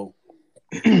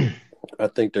 I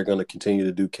think they're going to continue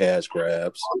to do cash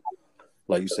grabs.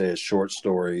 Like you said, short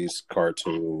stories,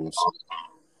 cartoons,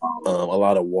 a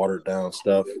lot of watered down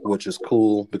stuff, which is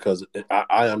cool because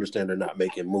I understand they're not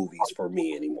making movies for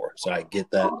me anymore. So I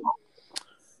get that.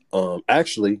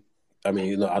 Actually, I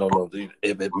mean, I don't know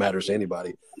if it matters to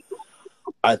anybody.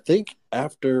 I think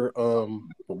after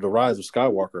the Rise of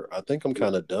Skywalker, I think I'm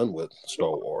kind of done with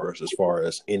Star Wars as far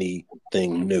as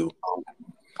anything new.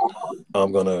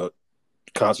 I'm going to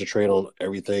concentrate on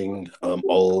everything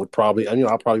old. Probably,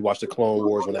 I'll probably watch the Clone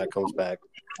Wars when that comes back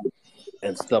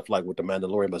and stuff like with the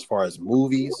Mandalorian. But as far as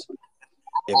movies,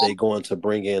 if they going to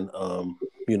bring in,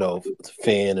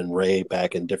 Finn and Rey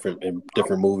back in different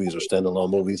movies or standalone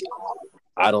movies,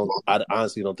 I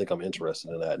honestly don't think I'm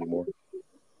interested in that anymore.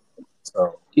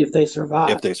 So if they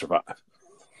survive,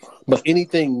 but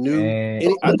anything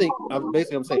new, I'm saying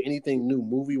anything new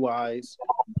movie wise,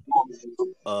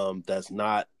 that's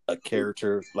not a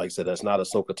character, like I said, that's not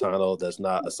Ahsoka Tano, that's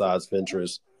not Asajj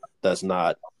Ventress, that's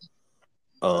not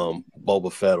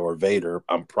Boba Fett or Vader.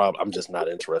 I'm just not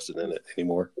interested in it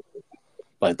anymore.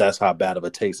 Like that's how bad of a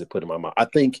taste it put in my mouth. I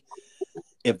think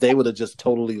if they would have just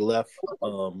totally left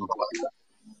the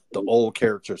old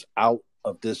characters out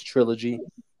of this trilogy,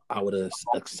 I would have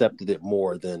accepted it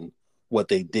more than what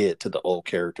they did to the old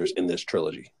characters in this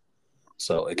trilogy.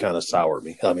 So it kind of soured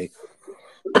me. I mean,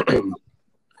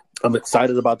 I'm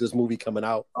excited about this movie coming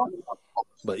out,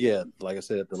 but yeah, like I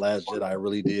said, The Last Jedi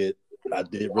really did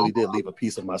leave a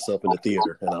piece of myself in the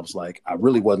theater, and I was like, I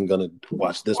really wasn't gonna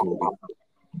watch this movie,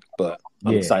 but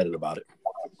I'm excited about it.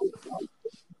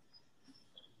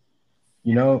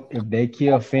 If they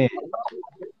kill Finn,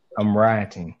 I'm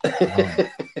rioting.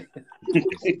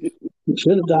 He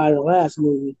should have died in the last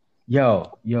movie.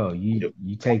 Yo,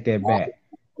 you take that back.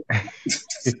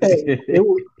 Hey,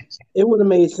 it would have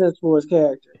made sense for his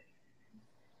character.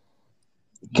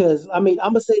 Because I'm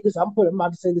gonna say this. I'm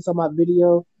about to say this on my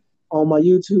video on my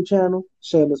YouTube channel.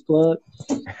 Shameless plug.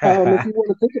 If you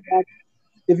want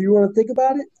to think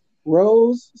about it,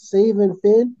 Rose saving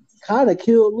Finn kind of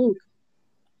killed Luke.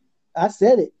 I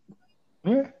said it.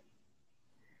 Yeah.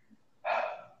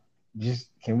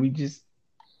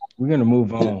 We're gonna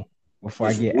move on before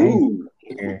I get angry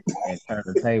here and turn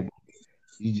the table.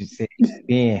 You just said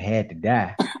Ben had to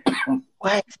die.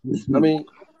 What? I mean,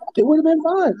 it would have been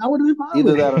fine. I would have been fine.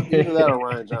 Either that or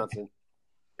Ryan Johnson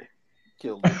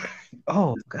killed him.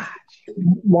 Oh gosh.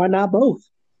 Why not both?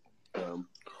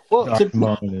 Well, to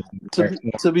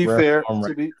be fair,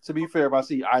 if I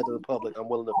see either in public, I'm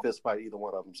willing to fist fight either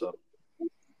one of them. So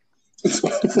this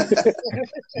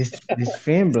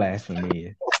Finn blasphemy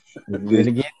is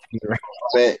really getting me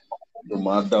right. You're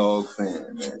my dog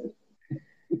fan, man.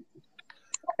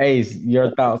 Ace,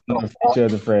 your thoughts on the future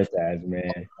of the franchise,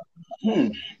 man?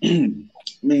 I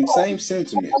mean, same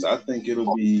sentiments. I think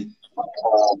it'll be,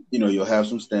 you'll have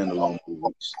some standalone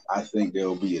movies. I think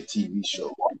there'll be a TV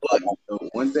show. But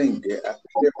one thing, I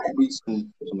think there may be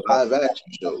some live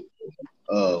action shows,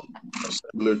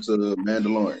 similar to the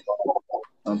Mandalorian.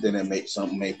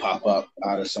 Something may pop up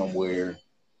out of somewhere,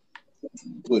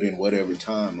 put in whatever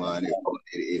timeline it'll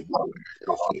fit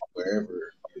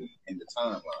wherever in the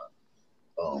timeline.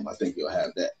 I think you'll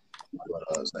have that. But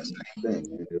it's the same thing.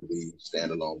 It'll be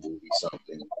standalone movie,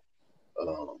 something.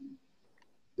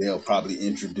 They'll probably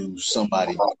introduce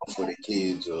somebody for the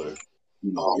kids or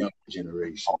younger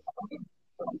generation.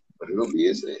 But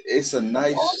it's a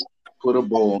nice put a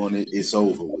bow on it. It's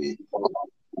over with.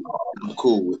 I'm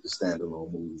cool with the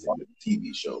standalone movies and the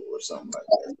TV show or something like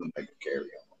that. It'll make a carry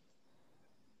on.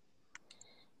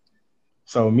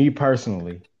 So me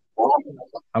personally,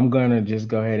 I'm gonna just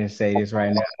go ahead and say this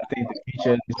right now. I think the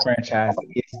future of this franchise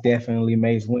is definitely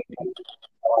Mace Windu.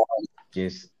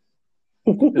 Just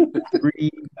a new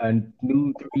three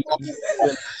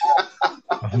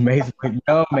Mace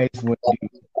Windu.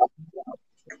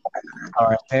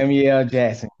 Or Samuel L.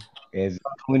 Jackson as a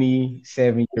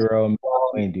 27-year-old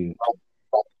Windu.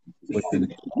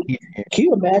 Can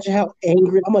you imagine how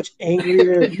much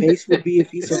angrier Mace would be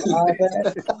if he survived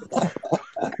that?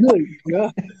 Good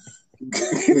God.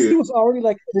 He was already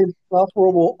like an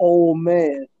insufferable old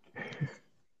man.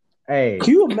 Hey,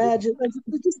 Can you imagine? Like,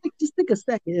 just think a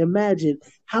second. Imagine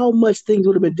how much things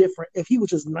would have been different if he was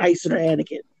just nicer to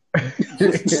Anakin.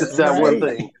 Just that one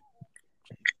thing.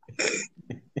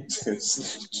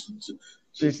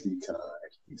 Just be kind.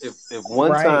 If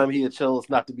one time he had chose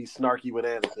not to be snarky with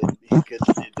Anakin,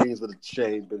 things would have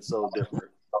changed, been so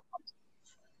different.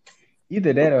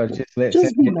 Either that or just let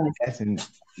Just be Samuel nice. Jackson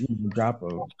drop a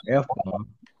F-bomb.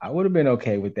 I would have been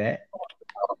okay with that.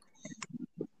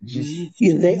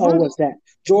 Yeah, they owe us that.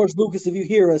 George Lucas, if you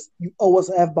hear us, you owe us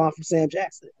an F-bomb from Sam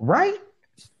Jackson. Right?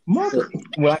 Mother,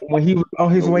 when he was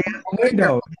on his way out the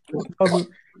window,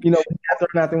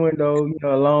 out the window,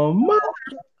 alone, mother,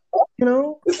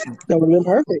 That would have been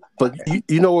perfect. But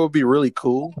you know what would be really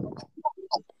cool?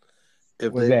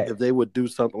 If they would do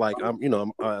something like I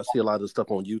see a lot of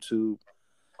stuff on YouTube,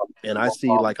 and I see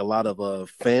like a lot of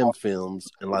fan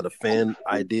films and a lot of fan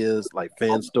ideas, like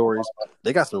fan stories.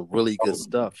 They got some really good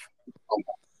stuff.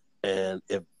 And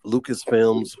if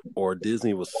Lucasfilms or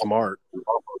Disney was smart,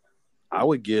 I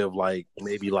would give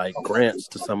maybe grants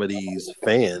to some of these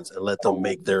fans and let them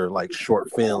make their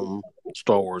short film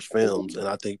Star Wars films, and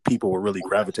I think people would really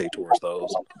gravitate towards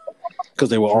those because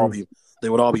they would all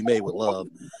be made with love.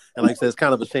 And like I said, it's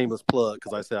kind of a shameless plug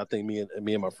because I said I think me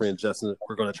and my friend Justin,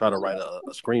 we're going to try to write a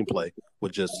screenplay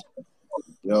with just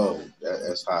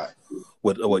that's hot.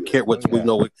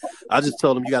 I just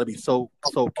told them you got to be so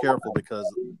careful because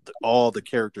all the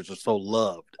characters are so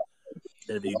loved,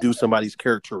 and if you do somebody's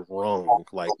character wrong,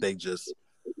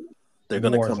 they're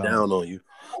going to come down on you.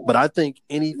 But I think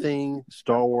anything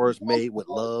Star Wars made with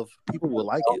love, people will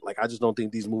like it. I just don't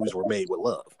think these movies were made with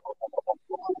love.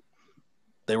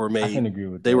 They were made. I can agree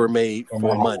with they that. were made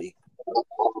for money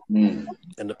and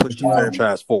to push the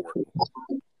franchise forward.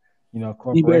 You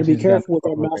better be careful with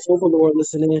that mouse overlord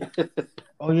listening.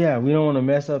 Oh yeah, we don't want to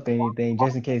mess up anything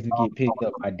just in case we get picked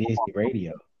up by Disney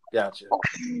Radio. Gotcha.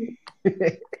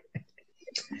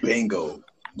 Bingo.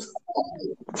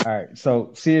 All right,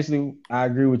 so seriously, I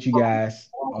agree with you guys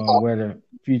on where the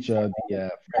future of the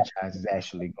franchise is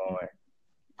actually going,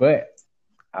 but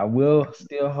I will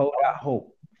still hold out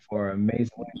hope for a Mace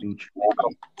Windu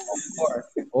trilogy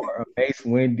or a Mace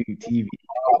Windu TV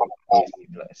on Disney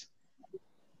Plus.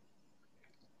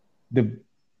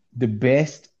 The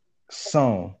best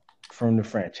song from the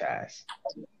franchise.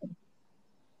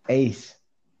 Ace,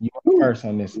 you're first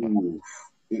on this one.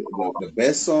 The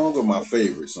best song or my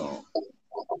favorite song?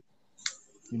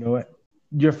 You know what?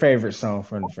 Your favorite song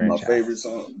from the franchise. My favorite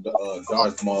song,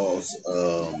 Darth Maul's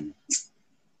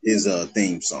his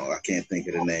theme song. I can't think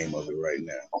of the name of it right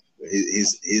now.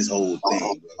 His whole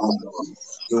thing,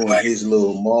 doing his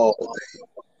little Maul thing.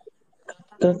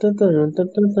 Duel of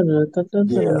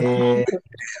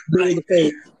the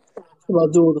Fates.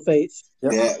 About Duel of the Fates.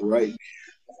 That right,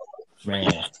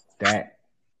 man.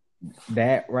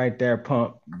 That right there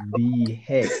pumped the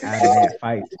heck out of that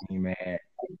fight scene, man.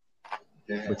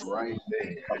 That's right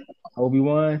there.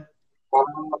 Obi-Wan.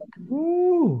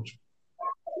 Woo.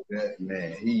 That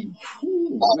man,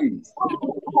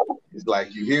 it's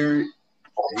like you hear it,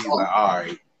 and he's like, all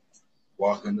right,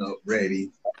 walking up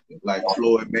ready, like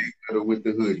Floyd Mayweather with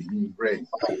the hoodie. He's ready.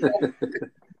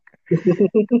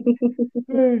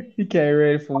 He came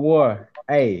ready for war.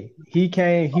 Hey, he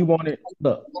wanted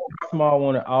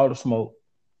all the smoke.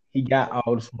 He got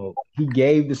all the smoke. He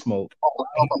gave the smoke.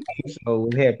 So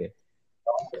what happened?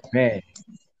 Man,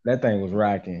 that thing was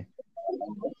rocking.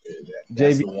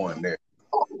 That's the one there.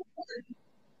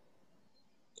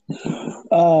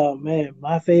 Oh man,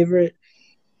 my favorite.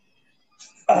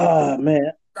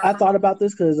 Man, I thought about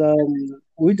this because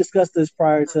we discussed this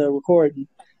prior to recording.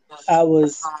 I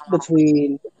was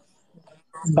between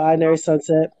Binary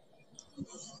Sunset,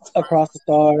 Across the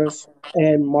Stars,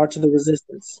 and March of the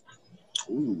Resistance.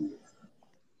 Ooh.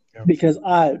 Because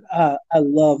I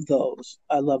love those.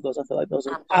 I love those. I feel like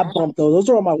I bumped those. Those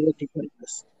are on my working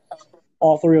playlist.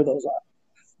 All three of those are.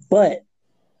 But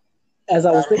as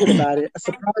I was thinking about it, a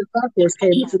surprise plot twist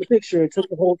came into the picture and took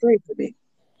the whole thing for me.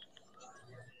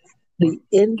 The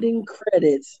ending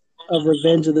credits of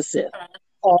Revenge of the Sith.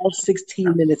 All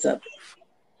 16 minutes of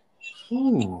it.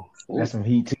 Ooh, that's some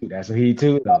heat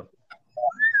too, though.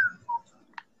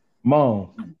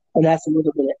 Mom. And that's a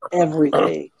little bit of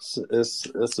everything.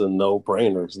 It's a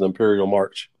no-brainer. It's the Imperial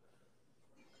March.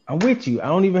 I'm with you. I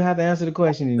don't even have to answer the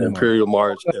question anymore. The Imperial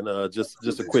March, and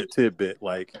just a quick tidbit,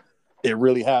 it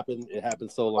really happened. It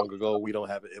happened so long ago. We don't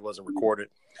have it. It wasn't recorded.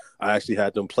 I actually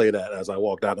had them play that as I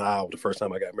walked down the aisle the first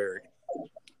time I got married.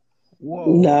 Whoa.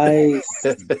 Nice.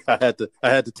 I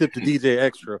had to tip the DJ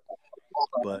extra.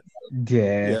 But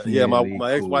Definitely.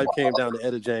 my ex-wife came down to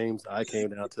Etta James. I came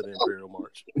down to the Imperial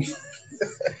March.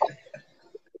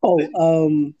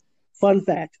 Fun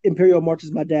fact: Imperial March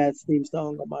is my dad's theme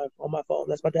song on my phone.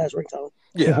 That's my dad's ringtone.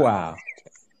 Yeah. Wow.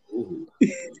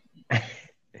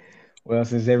 Well,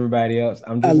 since everybody else,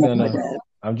 I'm just gonna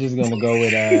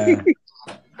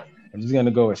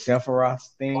go with Sephiroth's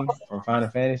theme from Final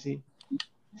Fantasy.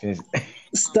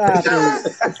 Stop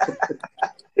it.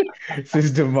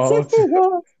 Since Darth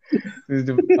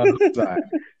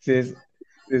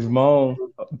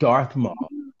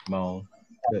Maul,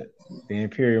 the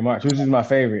Imperial March, which is my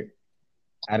favorite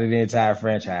out of the entire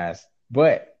franchise,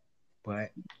 but a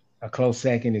close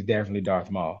second is definitely Darth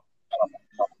Maul.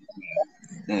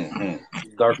 Mm-hmm.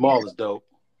 Darth Maul is dope.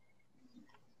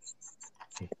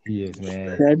 He is,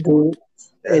 man. That dude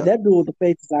with the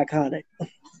face is iconic.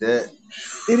 It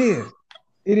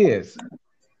is.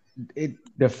 It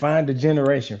defined a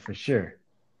generation for sure.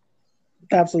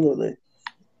 Absolutely.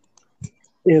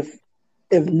 If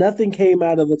nothing came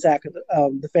out of Attack of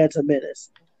the Phantom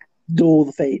Menace, Duel of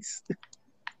the Fates.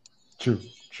 True.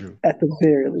 At the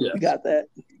very least, we got that.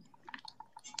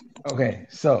 Okay,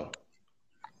 so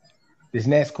this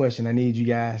next question, I need you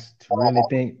guys to really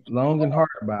think long and hard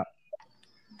about.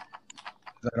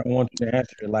 I don't want you to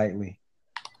answer it lightly.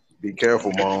 Be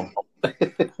careful, Mom. I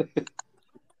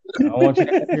want you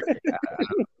to answer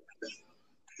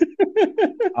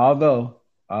it. Although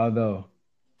I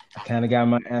kind of got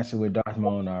my answer with Darth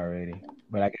Maul already,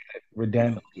 but I got to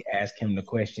redundantly ask him the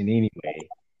question anyway.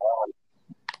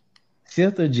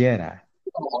 Sith or Jedi?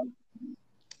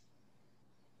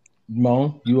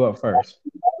 Mon, you up first.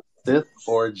 Sith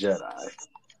or Jedi?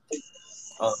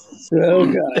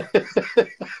 Oh God!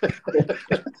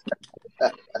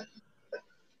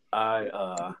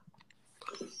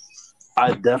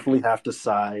 I definitely have to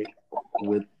side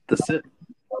with the Sith.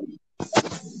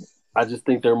 I just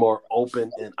think they're more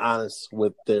open and honest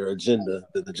with their agenda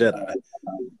than the Jedi.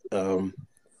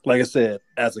 Like I said,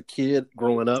 as a kid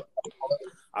growing up,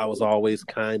 I was always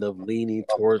kind of leaning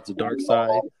towards the dark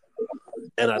side,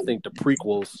 and I think the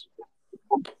prequels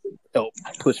helped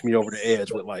push me over the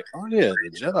edge with like, oh yeah,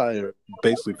 the Jedi are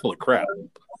basically full of crap.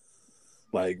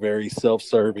 Like very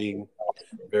self-serving,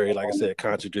 very, like I said,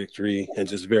 contradictory, and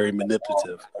just very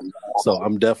manipulative. So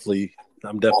I'm definitely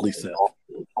Sith.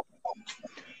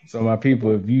 So my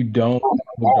people, if you don't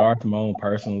know Darth Maul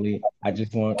personally, I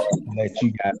just want to let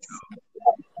you guys know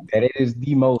that it is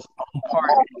the most on par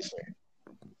answer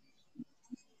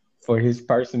for his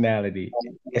personality,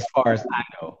 as far as I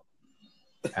know.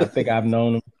 I think I've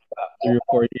known him about 3 or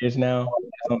 4 years now.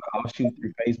 It's on the offshoot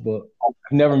through Facebook.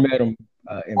 I've never met him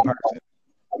in person,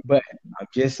 but I'm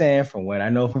just saying from what I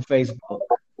know from Facebook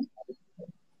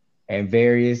and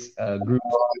various groups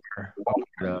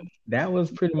that was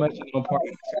pretty much on par.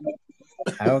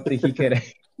 I don't think he could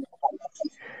have.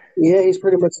 Yeah, he's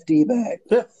pretty much a D-bag.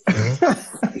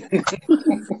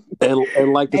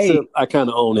 and like the Sith, I kind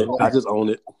of own it. I just own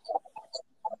it.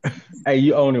 Hey,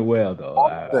 you own it well, though.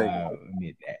 I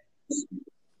admit that.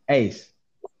 Ace.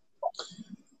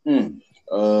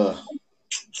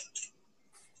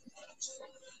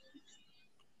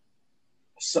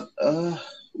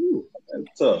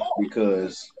 That's tough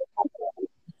because,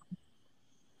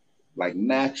 like,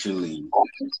 naturally,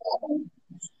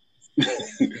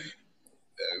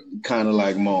 kind of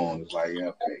like Mon, it's like,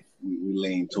 okay, we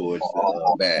lean towards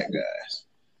the bad guys.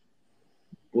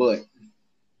 But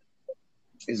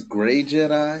is Gray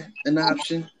Jedi an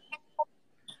option?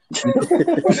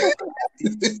 According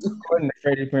to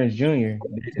Freddie Prinze Jr.,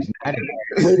 it's not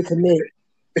Way to commit.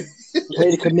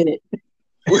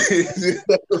 You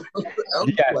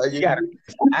gotta pick a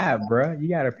side, bro. You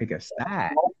gotta pick a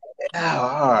side. Yeah,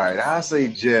 all right. I'll say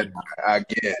Jedi, I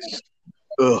guess.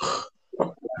 Ugh.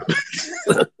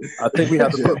 I think we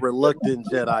have to put reluctant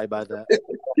Jedi by that.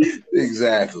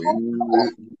 Exactly.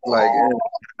 Like,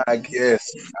 I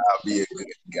guess I'll be a good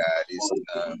guy this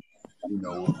time. You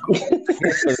know.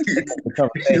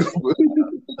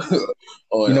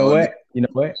 You know what?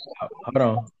 Hold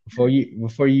on. Before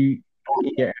you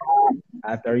yeah,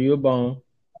 I throw you a bone.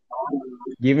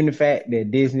 Given the fact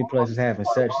that Disney Plus is having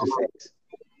such success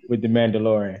with The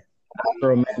Mandalorian, I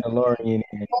throw Mandalorian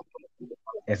in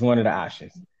as one of the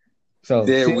options. So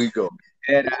there we go.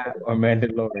 Jedi or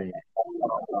Mandalorian?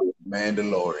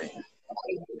 Mandalorian.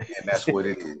 And that's what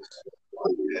it is.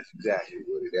 That's exactly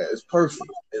what it is. It's perfect.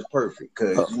 It's perfect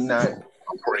because you're not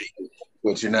great,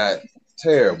 but you're not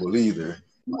terrible either.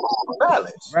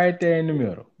 Balance. Right there in the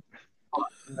middle.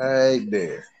 Right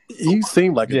there. You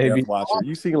seem like a Death Watcher.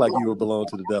 You seem like you would belong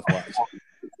to the Death Watch.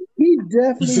 He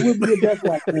definitely would be a Death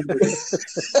Watch member.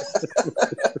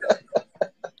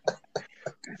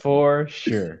 For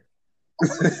sure.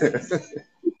 That's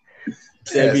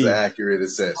JB. an accurate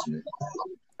assessment.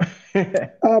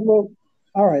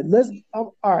 All right,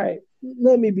 all right.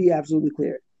 Let me be absolutely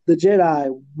clear. The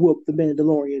Jedi whooped the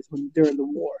Mandalorians during the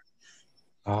war.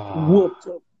 Whooped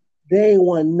them. They ain't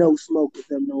want no smoke with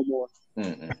them no more.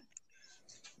 Mm-mm.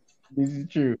 This is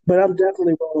true. But I'm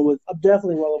definitely rolling with the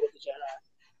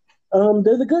Jedi.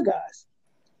 They're the good guys.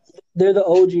 They're the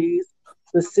OGs.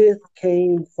 The Sith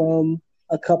came from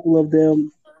a couple of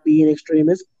them being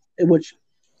extremists, which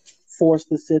forced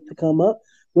the Sith to come up,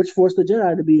 which forced the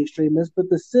Jedi to be extremists. But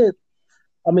the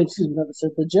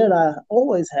Jedi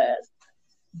always had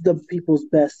the people's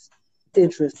best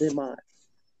interest in mind.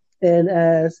 And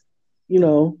as,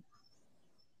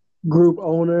 group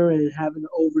owner and having to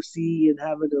oversee and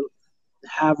having to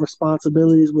have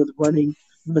responsibilities with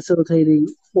facilitating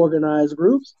organized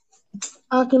groups,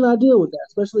 how can I deal with that?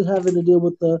 Especially having to deal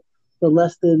with the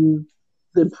less than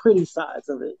pretty sides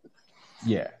of it.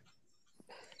 Yeah.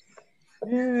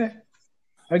 Yeah.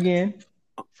 Again,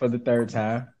 for the third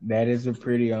time, that is a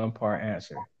pretty on par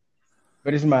answer.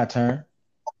 But it's my turn.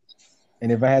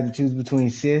 And if I had to choose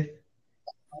between Sith,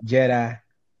 Jedi,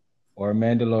 or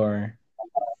Mandalorian,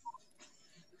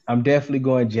 I'm definitely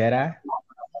going Jedi.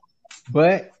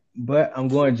 But I'm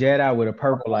going Jedi with a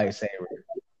purple lightsaber.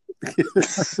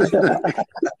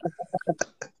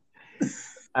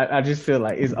 I just feel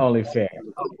like it's only fair.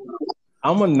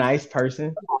 I'm a nice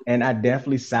person, and I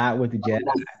definitely side with the Jedi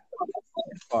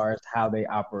as far as how they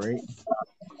operate.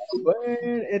 But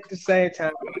at the same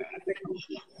time,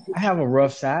 I have a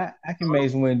rough side. I can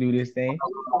Mace Windu this thing.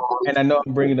 And I know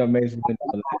I'm bringing up Mace Windu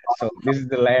a lot. So this is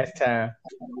the last time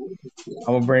I'm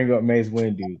going to bring up Mace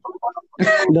Windu.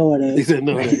 No, it ain't. He said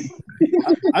no, it ain't.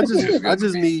 I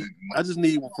just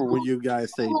need for when you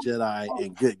guys say Jedi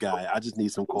and good guy, I just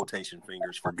need some quotation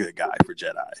fingers for good guy for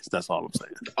Jedis. That's all I'm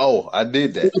saying. Oh, I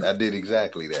did that. I did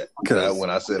exactly that. Because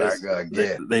when I said I got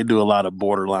they do a lot of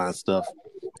borderline stuff,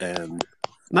 and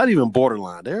not even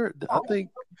borderline. I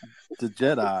think the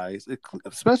Jedis,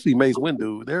 especially Mace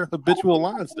Windu, they're habitual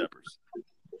line steppers.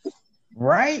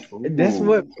 Right? Ooh. That's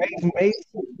what makes Mace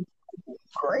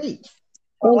great.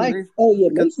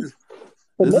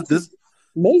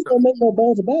 Mace don't make no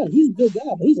bones about it. He's a good guy,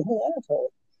 but he's a whole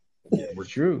asshole. Yeah, we're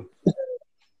true.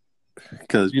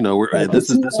 Because this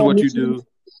is what you do.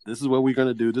 This is what we're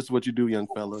gonna do. This is what you do, young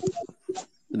fella.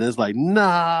 And it's like,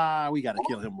 nah, we gotta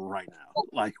kill him right now.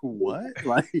 Like what?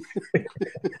 Like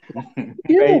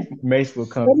Mace will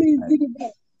come.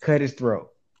 Cut his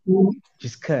throat. Mm-hmm.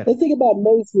 Just cut. The thing about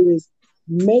Mace is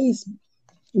Mace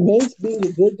being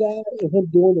a good guy and him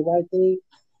doing the right thing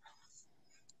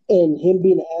and him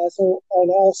being an asshole are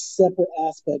all separate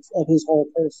aspects of his whole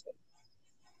person.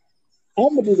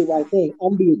 I'm gonna do the right thing.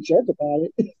 I'm gonna be a jerk about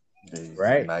it.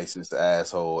 Right. Nicest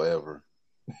asshole ever.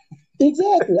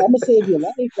 Exactly. I'm gonna save your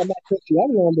life. I'm not cut you out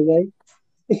along the way.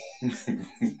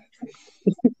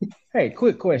 Hey,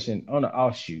 quick question on the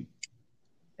offshoot.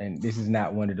 And this is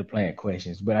not one of the planned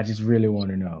questions, but I just really want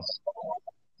to know.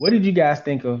 What did you guys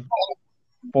think of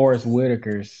Forrest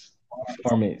Whitaker's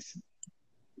performance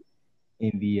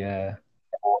in the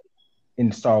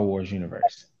Star Wars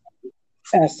universe?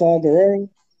 As Saw Gerrera?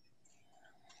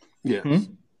 Yes.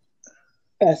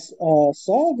 As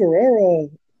Saw Gerrera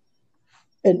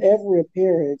in every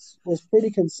appearance was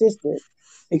pretty consistent.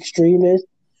 Extremist,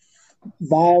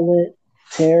 violent,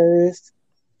 terrorist,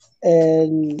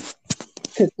 and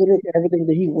considering everything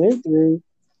that he went through,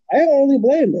 I don't really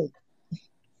blame him.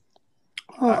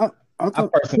 I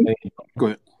personally go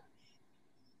ahead.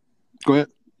 Go ahead.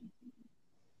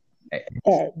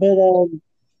 All right, but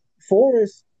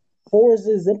Forrest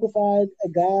exemplified a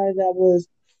guy that was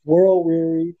world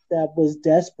weary, that was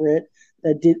desperate,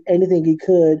 that did anything he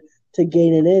could to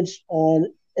gain an inch on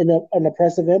an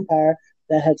oppressive empire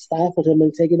that had stifled him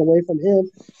and taken away from him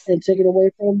and taken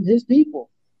away from his people.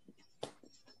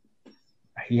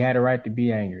 He had a right to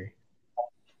be angry.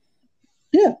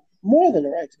 Yeah, more than a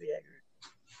right to be angry.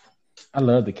 I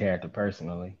love the character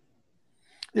personally.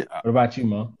 Yeah. What about you,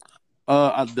 Mo?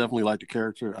 I definitely like the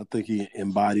character. I think he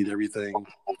embodied everything.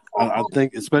 I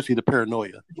think especially the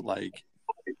paranoia, like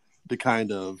the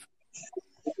kind of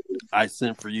I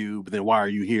sent for you, but then why are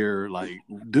you here? Like,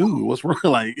 dude, what's wrong?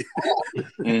 Like,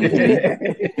 I'm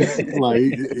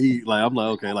like,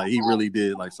 okay, like he really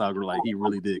did, like Sagar, like he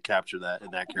really did capture that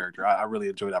in that character. I really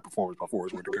enjoyed that performance by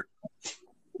Forrest Whitaker.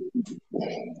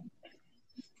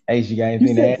 Ace, you got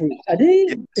anything to add? I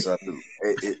did. Yes, I do.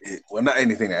 Well, not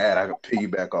anything to add. I could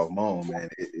piggyback off Mo, man.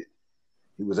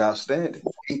 He was outstanding.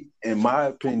 In my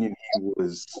opinion,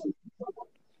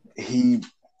 he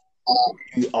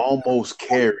almost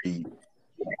carried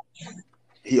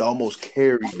he almost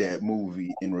carried that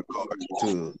movie in regards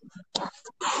to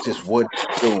just what he's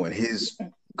doing, his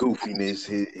goofiness,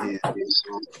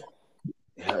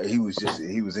 he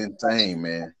was insane,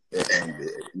 man. And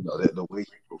the way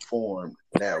he performed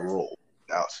that role,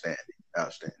 outstanding.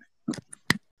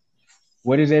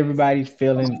 What is everybody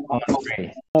feeling on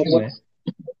Ray?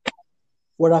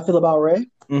 What I feel about Ray?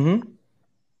 Mm-hmm.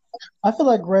 I feel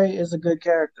like Ray is a good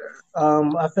character.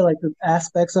 I feel like the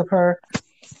aspects of her,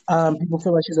 people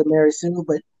feel like she's a Mary Sue,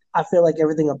 but I feel like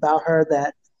everything about her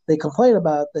that they complain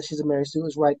about that she's a Mary Sue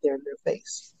is right there in their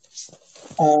face.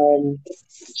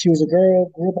 She was a girl,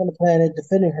 grew up on the planet,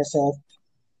 defending herself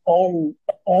on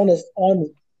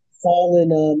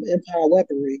fallen Empire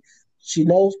weaponry. She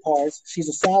knows parts. She's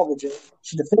a salvager.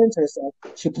 She defends herself.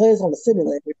 She plays on the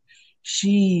simulator.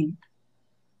 She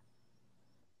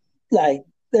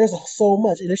there's so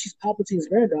much, and if she's Palpatine's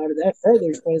granddaughter, that further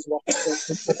explains why.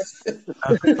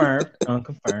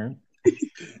 Unconfirmed.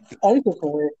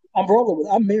 Unconfirmed. I'm rolling with.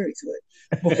 I'm married to it.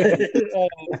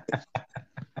 But,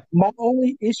 my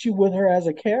only issue with her as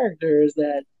a character is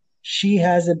that she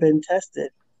hasn't been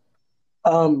tested.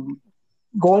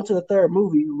 Going to the third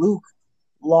movie, Luke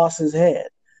lost his head.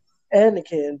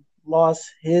 Anakin lost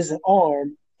his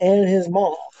arm and his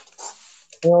mom.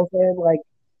 You know what I'm saying?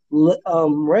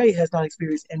 Ray has not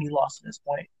experienced any loss at this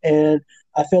point. And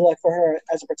I feel like for her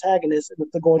as a protagonist,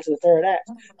 to go into the third act,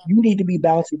 you need to be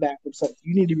bouncing back from something.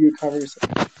 You need to be recovering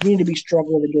something. You need to be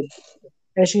struggling again.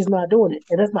 And she's not doing it.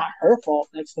 And it's not her fault.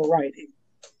 That's the writing.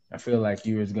 I feel like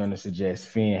you was going to suggest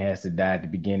Finn has to die at the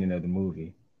beginning of the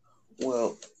movie.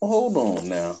 Well, hold on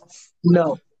now.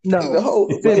 No.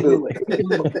 Finn blew it.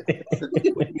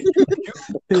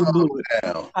 Finn blew it.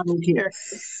 I don't care.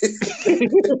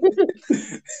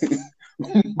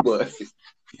 But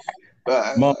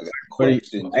I got a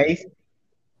question.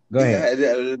 Go ahead.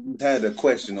 I had a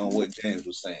question on what James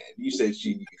was saying. You said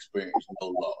she experienced no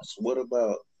loss. What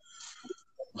about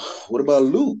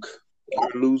Luke?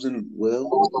 Losing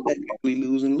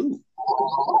Luke.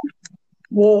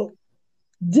 Well,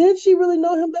 did she really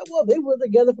know him that well? They were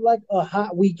together for like a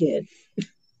hot weekend.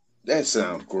 That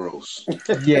sounds gross.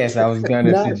 Yes, I was going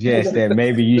to suggest that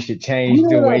maybe you should change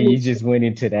the way you just went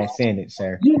into that sentence,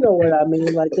 sir. You know what I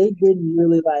mean? Like, they didn't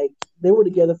really, they were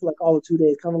together for like all of 2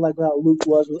 days, kind of like how Luke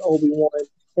was with Obi-Wan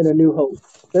in A New Hope.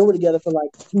 They were together for like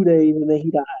 2 days and then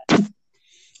he died.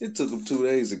 It took him 2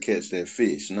 days to catch that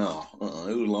fish. No,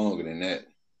 it was longer than that.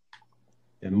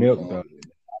 The milk, though.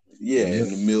 Yeah,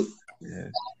 and the milk. Yeah.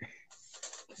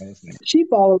 She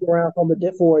followed around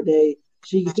for a day.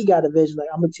 He got a vision like,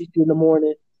 I'm gonna teach you in the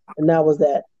morning, and that was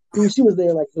that. She was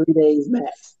there like 3 days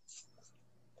max.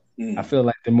 I feel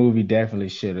like the movie definitely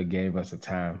should have gave us a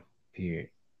time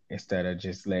period instead of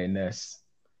just letting us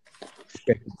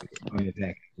speculate on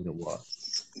exactly what it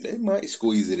was. They might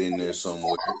squeeze it in there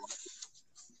somewhere.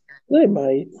 They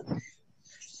might.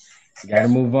 Got to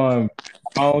move on.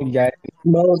 Oh, you got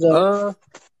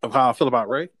of how I feel about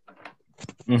Ray.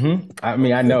 I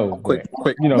mean, I know, quick.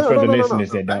 For the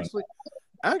listeners that don't.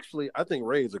 Actually, I think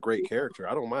Ray is a great character.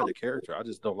 I don't mind the character. I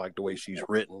just don't like the way she's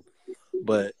written.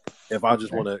 But if I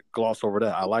just want to gloss over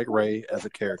that, I like Ray as a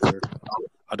character.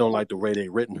 I don't like the way they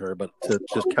written her. But to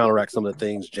just counteract some of the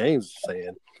things James is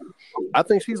saying, I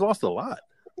think she's lost a lot.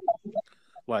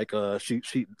 Like she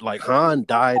Han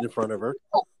died in front of her.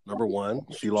 Number one,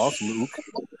 she lost Luke.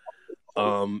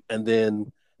 And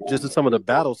then just in some of the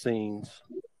battle scenes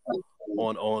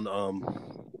on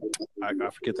I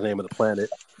forget the name of the planet,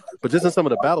 but just in some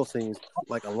of the battle scenes,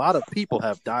 like a lot of people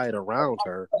have died around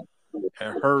her,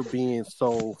 and her being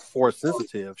so force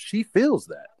sensitive, she feels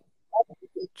that.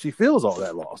 She feels all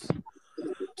that loss.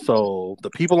 So the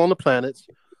people on the planets,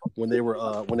 when they were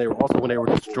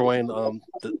destroying the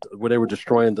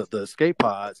escape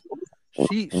pods,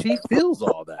 she feels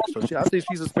all that. So I think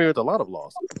she's experienced a lot of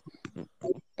loss.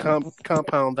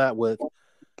 Compound that with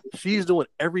she's doing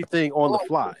everything on the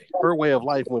fly. Her way of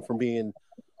life went from being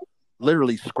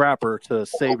literally scrapper to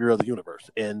savior of the universe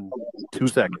in 2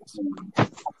 seconds.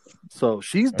 So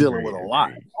she's dealing with a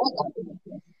lot.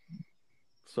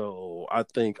 So I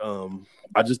think,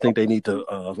 I just think they need to,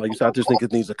 like you said, I just think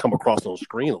it needs to come across on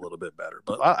screen a little bit better.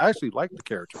 But I actually like the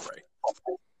character Ray.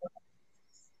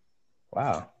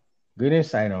 Wow, good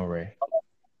insight on Ray.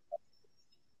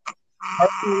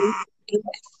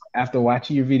 After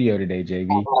watching your video today,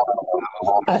 JB,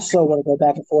 I still want to go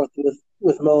back and forth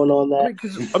with Moan on that.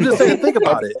 I'm just saying, think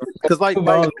about it, because like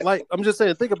I'm just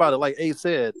saying, think about it. Like A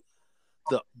said,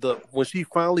 when she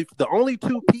finally, the only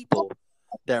two people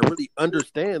that really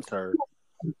understands her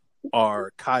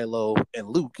are Kylo and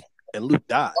Luke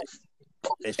died,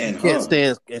 and she can't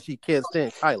stand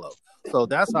Kylo. So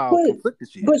that's how But conflicted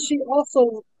she but is. she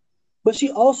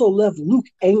also left Luke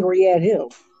angry at him.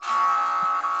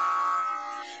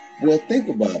 Well, think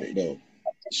about it though.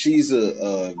 She's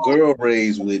a girl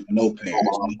raised with no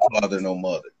parents, no father, no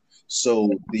mother. So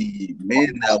the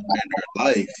men that were in her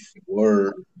life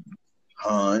were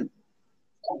Han,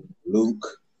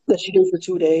 Luke, That she did for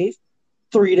 2 days,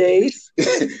 3 days.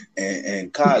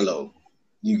 and Kylo.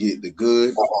 You get the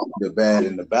good, the bad,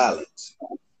 and the balance.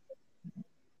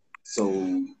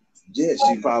 So yeah,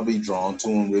 she probably drawn to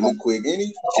him really quick.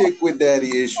 Any chick with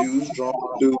daddy issues drawn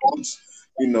to dudes,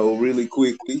 really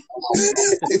quickly.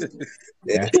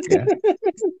 Yeah.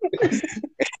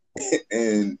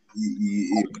 And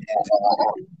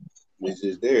it's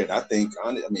just there. And I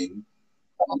mean,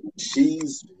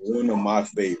 she's one of my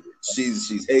favorites.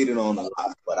 She's hated on a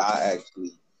lot, but I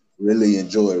actually really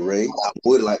enjoy Rey. I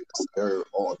would like to see her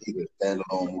on either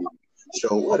standalone movie,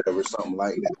 show, whatever, something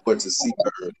like that, or to see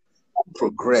her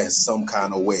progress some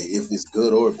kind of way, if it's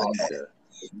good or bad.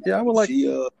 Yeah, I would like.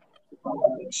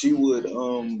 She would.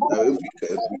 It'd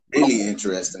be really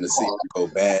interesting to see her go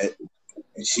bad,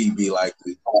 and she'd be like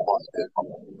the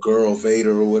girl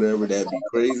Vader or whatever. That'd be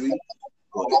crazy.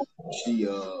 But she,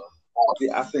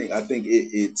 I think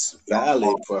it's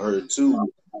valid for her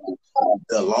too.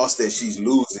 The loss that she's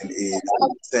losing is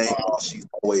the same loss she's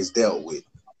always dealt with.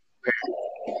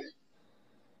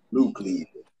 Luke leaving,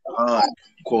 Han,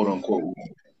 quote unquote,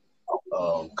 leaving,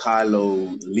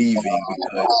 Kylo leaving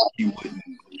because he wouldn't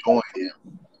join him.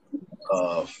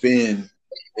 Finn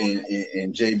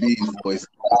in JB's voice,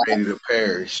 ready to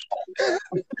perish.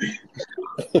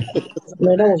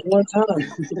 Man, that was one time.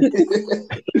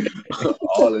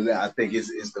 All of that, I think, is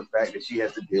the fact that she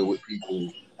has to deal with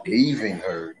people leaving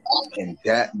her, and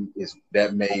that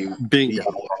may be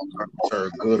her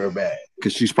good or bad.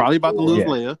 Because she's probably about to lose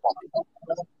Leia.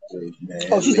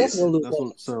 Man, she's definitely lose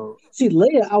Leia. So see,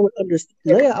 Leia, I would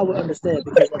understand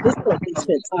because at this point they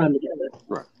spent time together.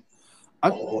 Right.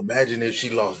 Imagine if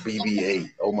she lost BB-8.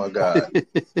 Oh my God.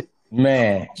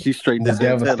 Man, she's straight the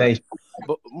devastation.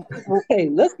 Hey,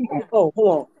 hold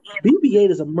on.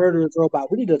 BB-8 is a murderous robot.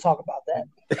 We need to talk about that.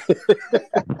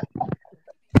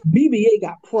 BB-8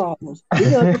 got problems.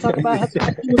 You know, talk about how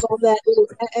he was on that little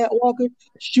at Walker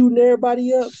shooting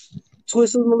everybody up,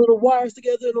 twisting the little wires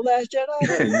together in The Last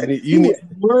Jedi.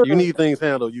 you need things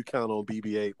handled. You count on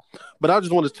BB-8. But I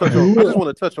just want to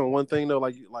touch on one thing though,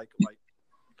 like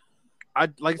I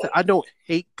said, I don't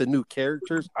hate the new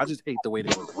characters. I just hate the way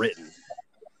they were written.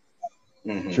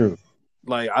 Mm-hmm. True.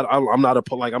 Like I'm not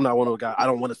one of those guys. I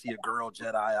don't want to see a girl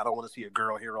Jedi. I don't want to see a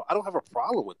girl hero. I don't have a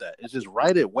problem with that. It's just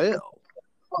write it well.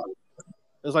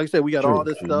 It's like I said, we got all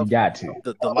this stuff. You got to.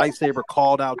 The lightsaber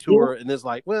called out to her, and it's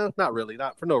like, well, not really,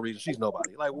 not for no reason. She's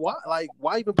nobody. Like why? Like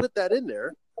why even put that in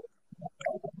there?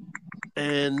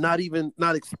 And not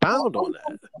expound on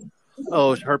that.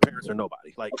 Oh, her parents are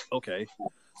nobody. Like okay.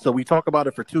 So we talk about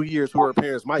it for 2 years who her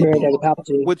parents might be,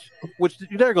 which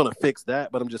they're gonna fix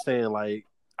that. But I'm just saying, like,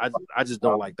 I just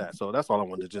don't like that. So that's all I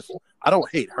wanted to I don't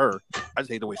hate her. I just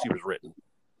hate the way she was written.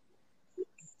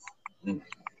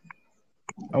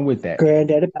 I'm with that.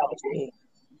 Granddaddy Palpatine.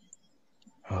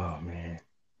 Oh man,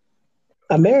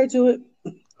 I'm married to it.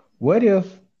 What if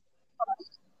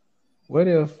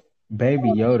Baby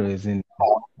Yoda is in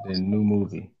the new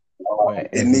movie?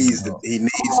 He needs to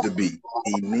be.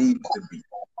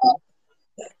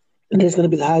 And it's going to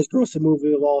be the highest grossing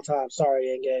movie of all time. Sorry,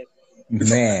 Endgame.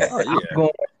 Man, I'm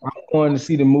going to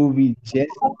see the movie just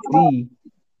to see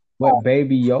what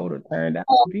Baby Yoda turned out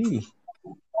to be.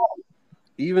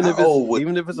 Even if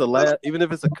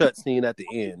it's a cut scene at the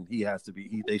end, he has to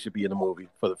be. They should be in the movie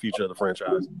for the future of the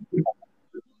franchise.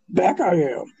 Back I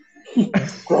am.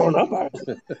 Growing up,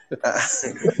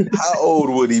 how old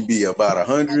would he be? About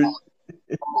 100?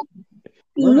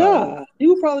 Nah, he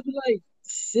would probably be like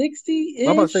 60-ish.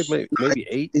 I'm about to say maybe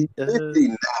 80.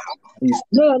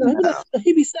 No,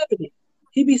 he'd be 70.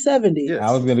 He'd be 70. Yes.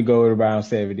 I was gonna go with around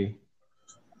 70.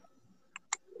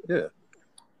 Yeah.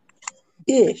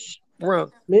 Ish.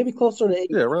 Around. Maybe closer to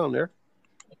 80. Yeah, around there.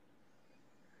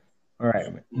 All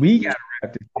right, we gotta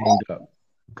wrap this thing up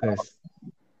because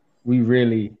we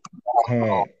really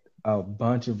had a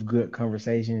bunch of good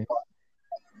conversations.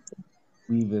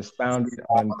 We've expounded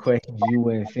on questions you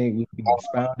wouldn't think we'd be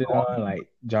expounded on, like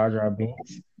Jar Jar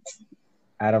Binks,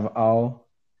 out of all.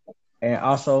 And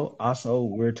also,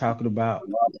 we're talking about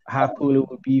how cool it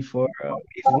would be for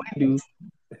Mace Windu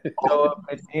to show up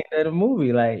at the end of the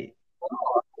movie. Like,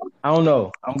 I don't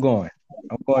know. I'm going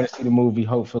to see the movie.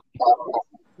 Hopefully,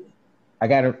 I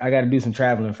gotta do some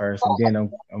traveling first, and then I'm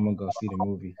gonna go see the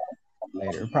movie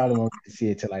later. Probably won't get to see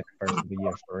it till like the first of the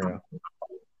year for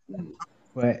real.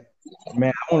 But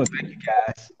Man, I want to thank you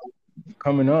guys for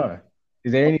coming on.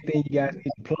 Is there anything you guys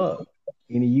need to plug?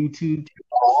 Any YouTube,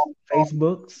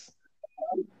 Facebooks,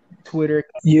 Twitter?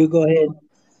 You go ahead.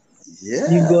 You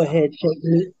can Yeah. go ahead and check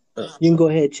me. You can go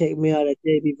ahead and check me out at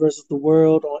JB versus the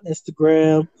World on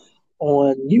Instagram,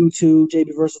 on YouTube,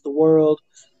 JB versus the World,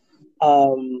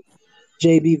 um,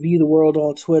 JBV the World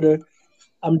on Twitter.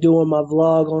 I'm doing my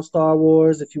vlog on Star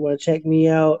Wars. If you want to check me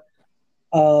out,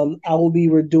 I will be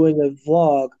doing a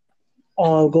vlog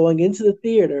on going into the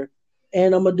theater,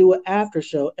 and I'm gonna do an after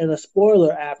show and a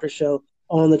spoiler after show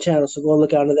on the channel. So go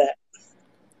look out for that.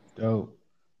 Dope.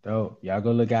 Dope. Y'all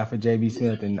go look out for JB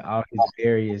Smith and all his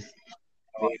various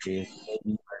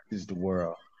versus the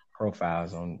world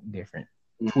profiles on different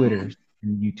Twitters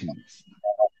and YouTubes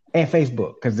and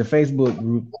Facebook, because the Facebook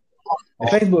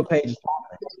page,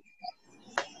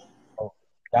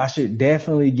 y'all should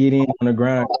definitely get in on the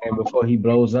ground and before he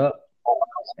blows up,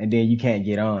 and then you can't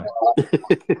get on.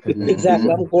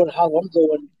 Exactly.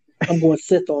 I'm going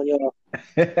Sith on y'all.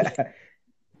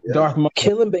 Darth Maul.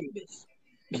 Killing babies.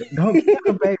 Don't kill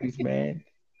the babies, man.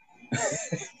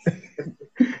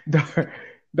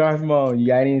 Darth Maul, you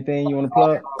got anything you want to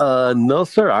plug? No,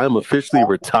 sir. I am officially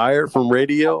retired from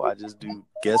radio. I just do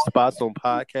guest spots on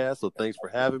podcasts. So thanks for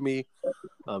having me.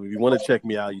 If you want to check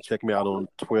me out, you check me out on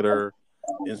Twitter,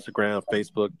 Instagram,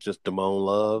 Facebook, just Damone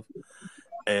Love.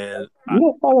 And You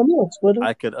don't follow me on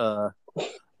Twitter.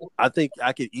 I think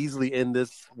I could easily end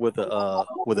this with a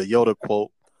Yoda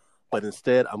quote, but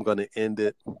instead I'm going to end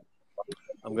it.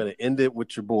 I'm going to end it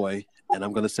with your boy, and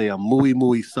I'm going to say I'm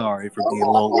muy sorry for being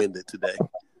long-winded today.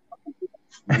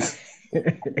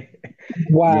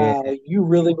 Wow, you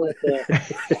really went there.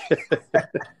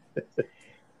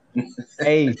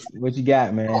 Hey, what you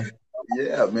got, man?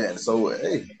 Yeah, man. So,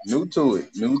 hey, new to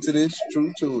this,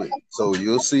 true to it. So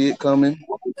you'll see it coming.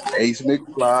 Ace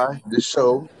McFly, the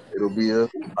show. It'll be a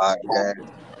podcast.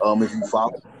 If you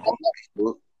follow on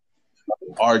Facebook,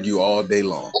 argue all day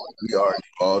long. We argue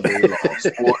all day long.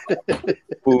 Sport,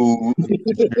 food,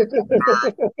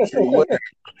 whatever.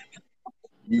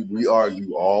 We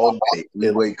argue all day.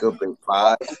 We wake up at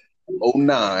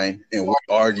 5:09 and we're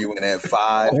arguing at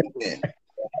 5:10.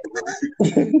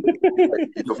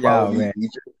 You can follow me,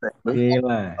 DJ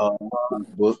Sailor,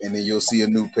 book, and then you'll see a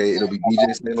new page. It'll be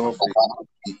DJ Sailor on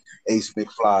Facebook. Ace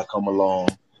McFly come along,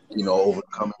 over the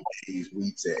coming days,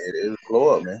 weeks, and it'll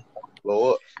blow up, man.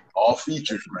 Blow up. All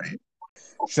features, right?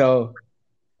 So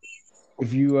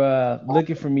if you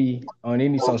looking for me on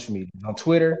any social media, on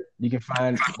Twitter, you can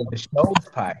find the show's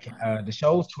podcast, the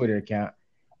show's Twitter account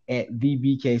at the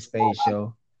BK Spade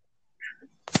Show.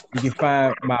 You can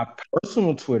find my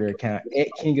personal Twitter account at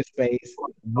King of Spades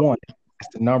 1.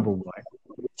 That's the number 1.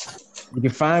 You can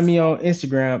find me on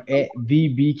Instagram at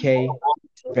the BK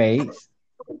Spades.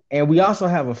 And we also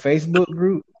have a Facebook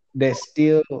group that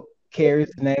still carries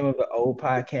the name of the old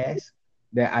podcast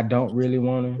that I don't really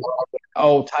want to,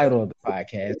 old title of the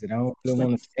podcast that I don't really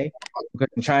want to say because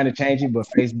I'm trying to change it, but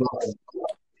Facebook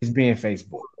is being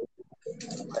Facebook.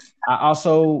 I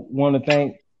also want to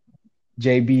thank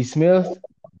JB Smith,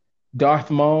 Darth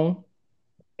Maul,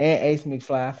 and Ace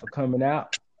McFly for coming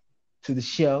out to the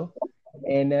show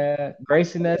and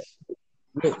gracing us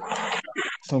with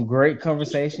some great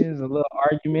conversations, a little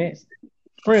arguments,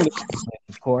 friendly,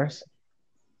 of course,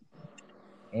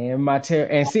 and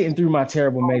and sitting through my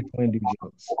terrible Mace Windu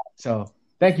jokes. So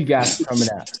thank you guys for coming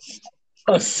out.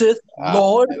 A Sith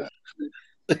Lord.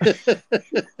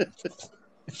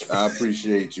 I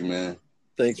appreciate you, man.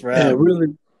 Thanks for having me.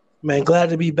 Really, man,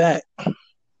 glad to be back.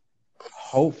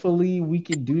 Hopefully we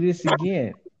can do this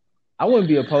again. I wouldn't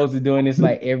be opposed to doing this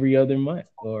like every other month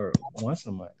or once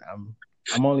a month.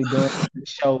 I'm only doing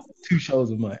 2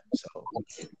 shows a month, so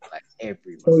like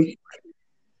every month.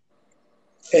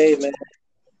 Hey man,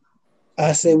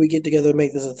 I say we get together and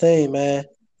make this a thing, man.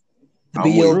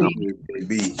 I'm with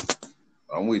JB.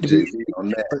 I'm with JB on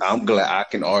that. I'm glad I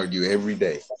can argue every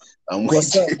day.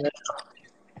 What's up, man?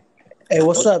 Hey,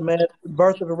 what's up, man?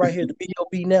 Birth of it right here, the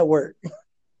BOB Network.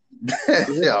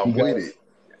 Yeah, I'm with it.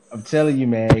 I'm telling you,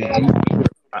 man.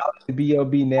 The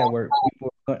BOB Network.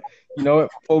 You know what?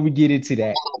 Before we get into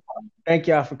that, thank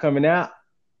y'all for coming out.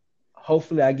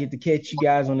 Hopefully, I get to catch you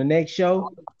guys on the next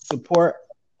show. Support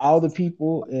all the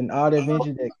people and all the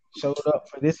adventures that showed up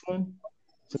for this one.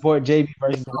 Support JB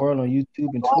versus the World on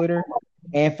YouTube and Twitter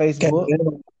and Facebook.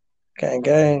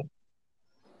 Gang.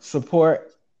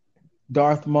 Support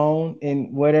Darth Maul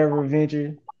in whatever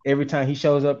adventure every time he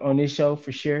shows up on this show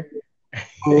for sure.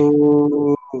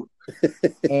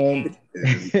 And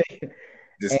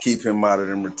just keep him out of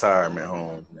them retirement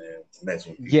homes, man.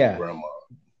 Messing with grandma.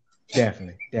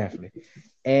 Definitely.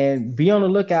 And be on the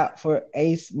lookout for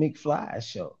Ace McFly's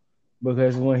show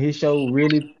because when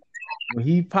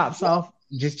he pops off,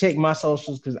 just check my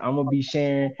socials because I'm gonna be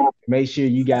sharing. Make sure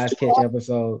you guys catch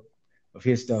episode of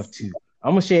his stuff too.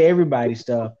 I'm gonna share everybody's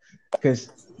stuff because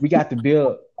we got to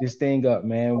build this thing up,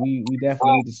 man. We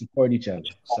definitely need to support each other.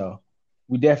 So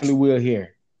we definitely will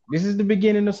here. This is the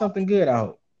beginning of something good, I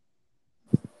hope.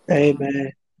 Hey,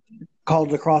 man.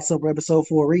 Called it a crossover episode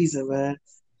for a reason, man.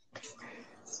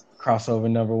 Crossover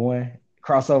number one.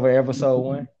 Crossover episode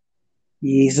one.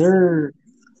 Yes, sir.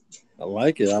 I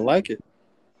like it. I like it.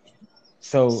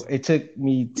 So it took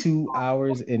me 2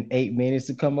 hours and 8 minutes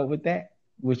to come up with that,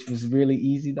 which was really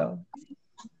easy though.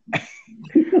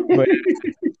 But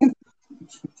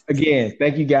again,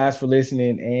 thank you guys for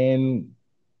listening, and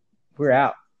we're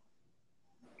out.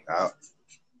 Out.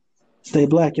 Stay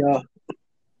black, y'all.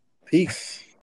 Peace.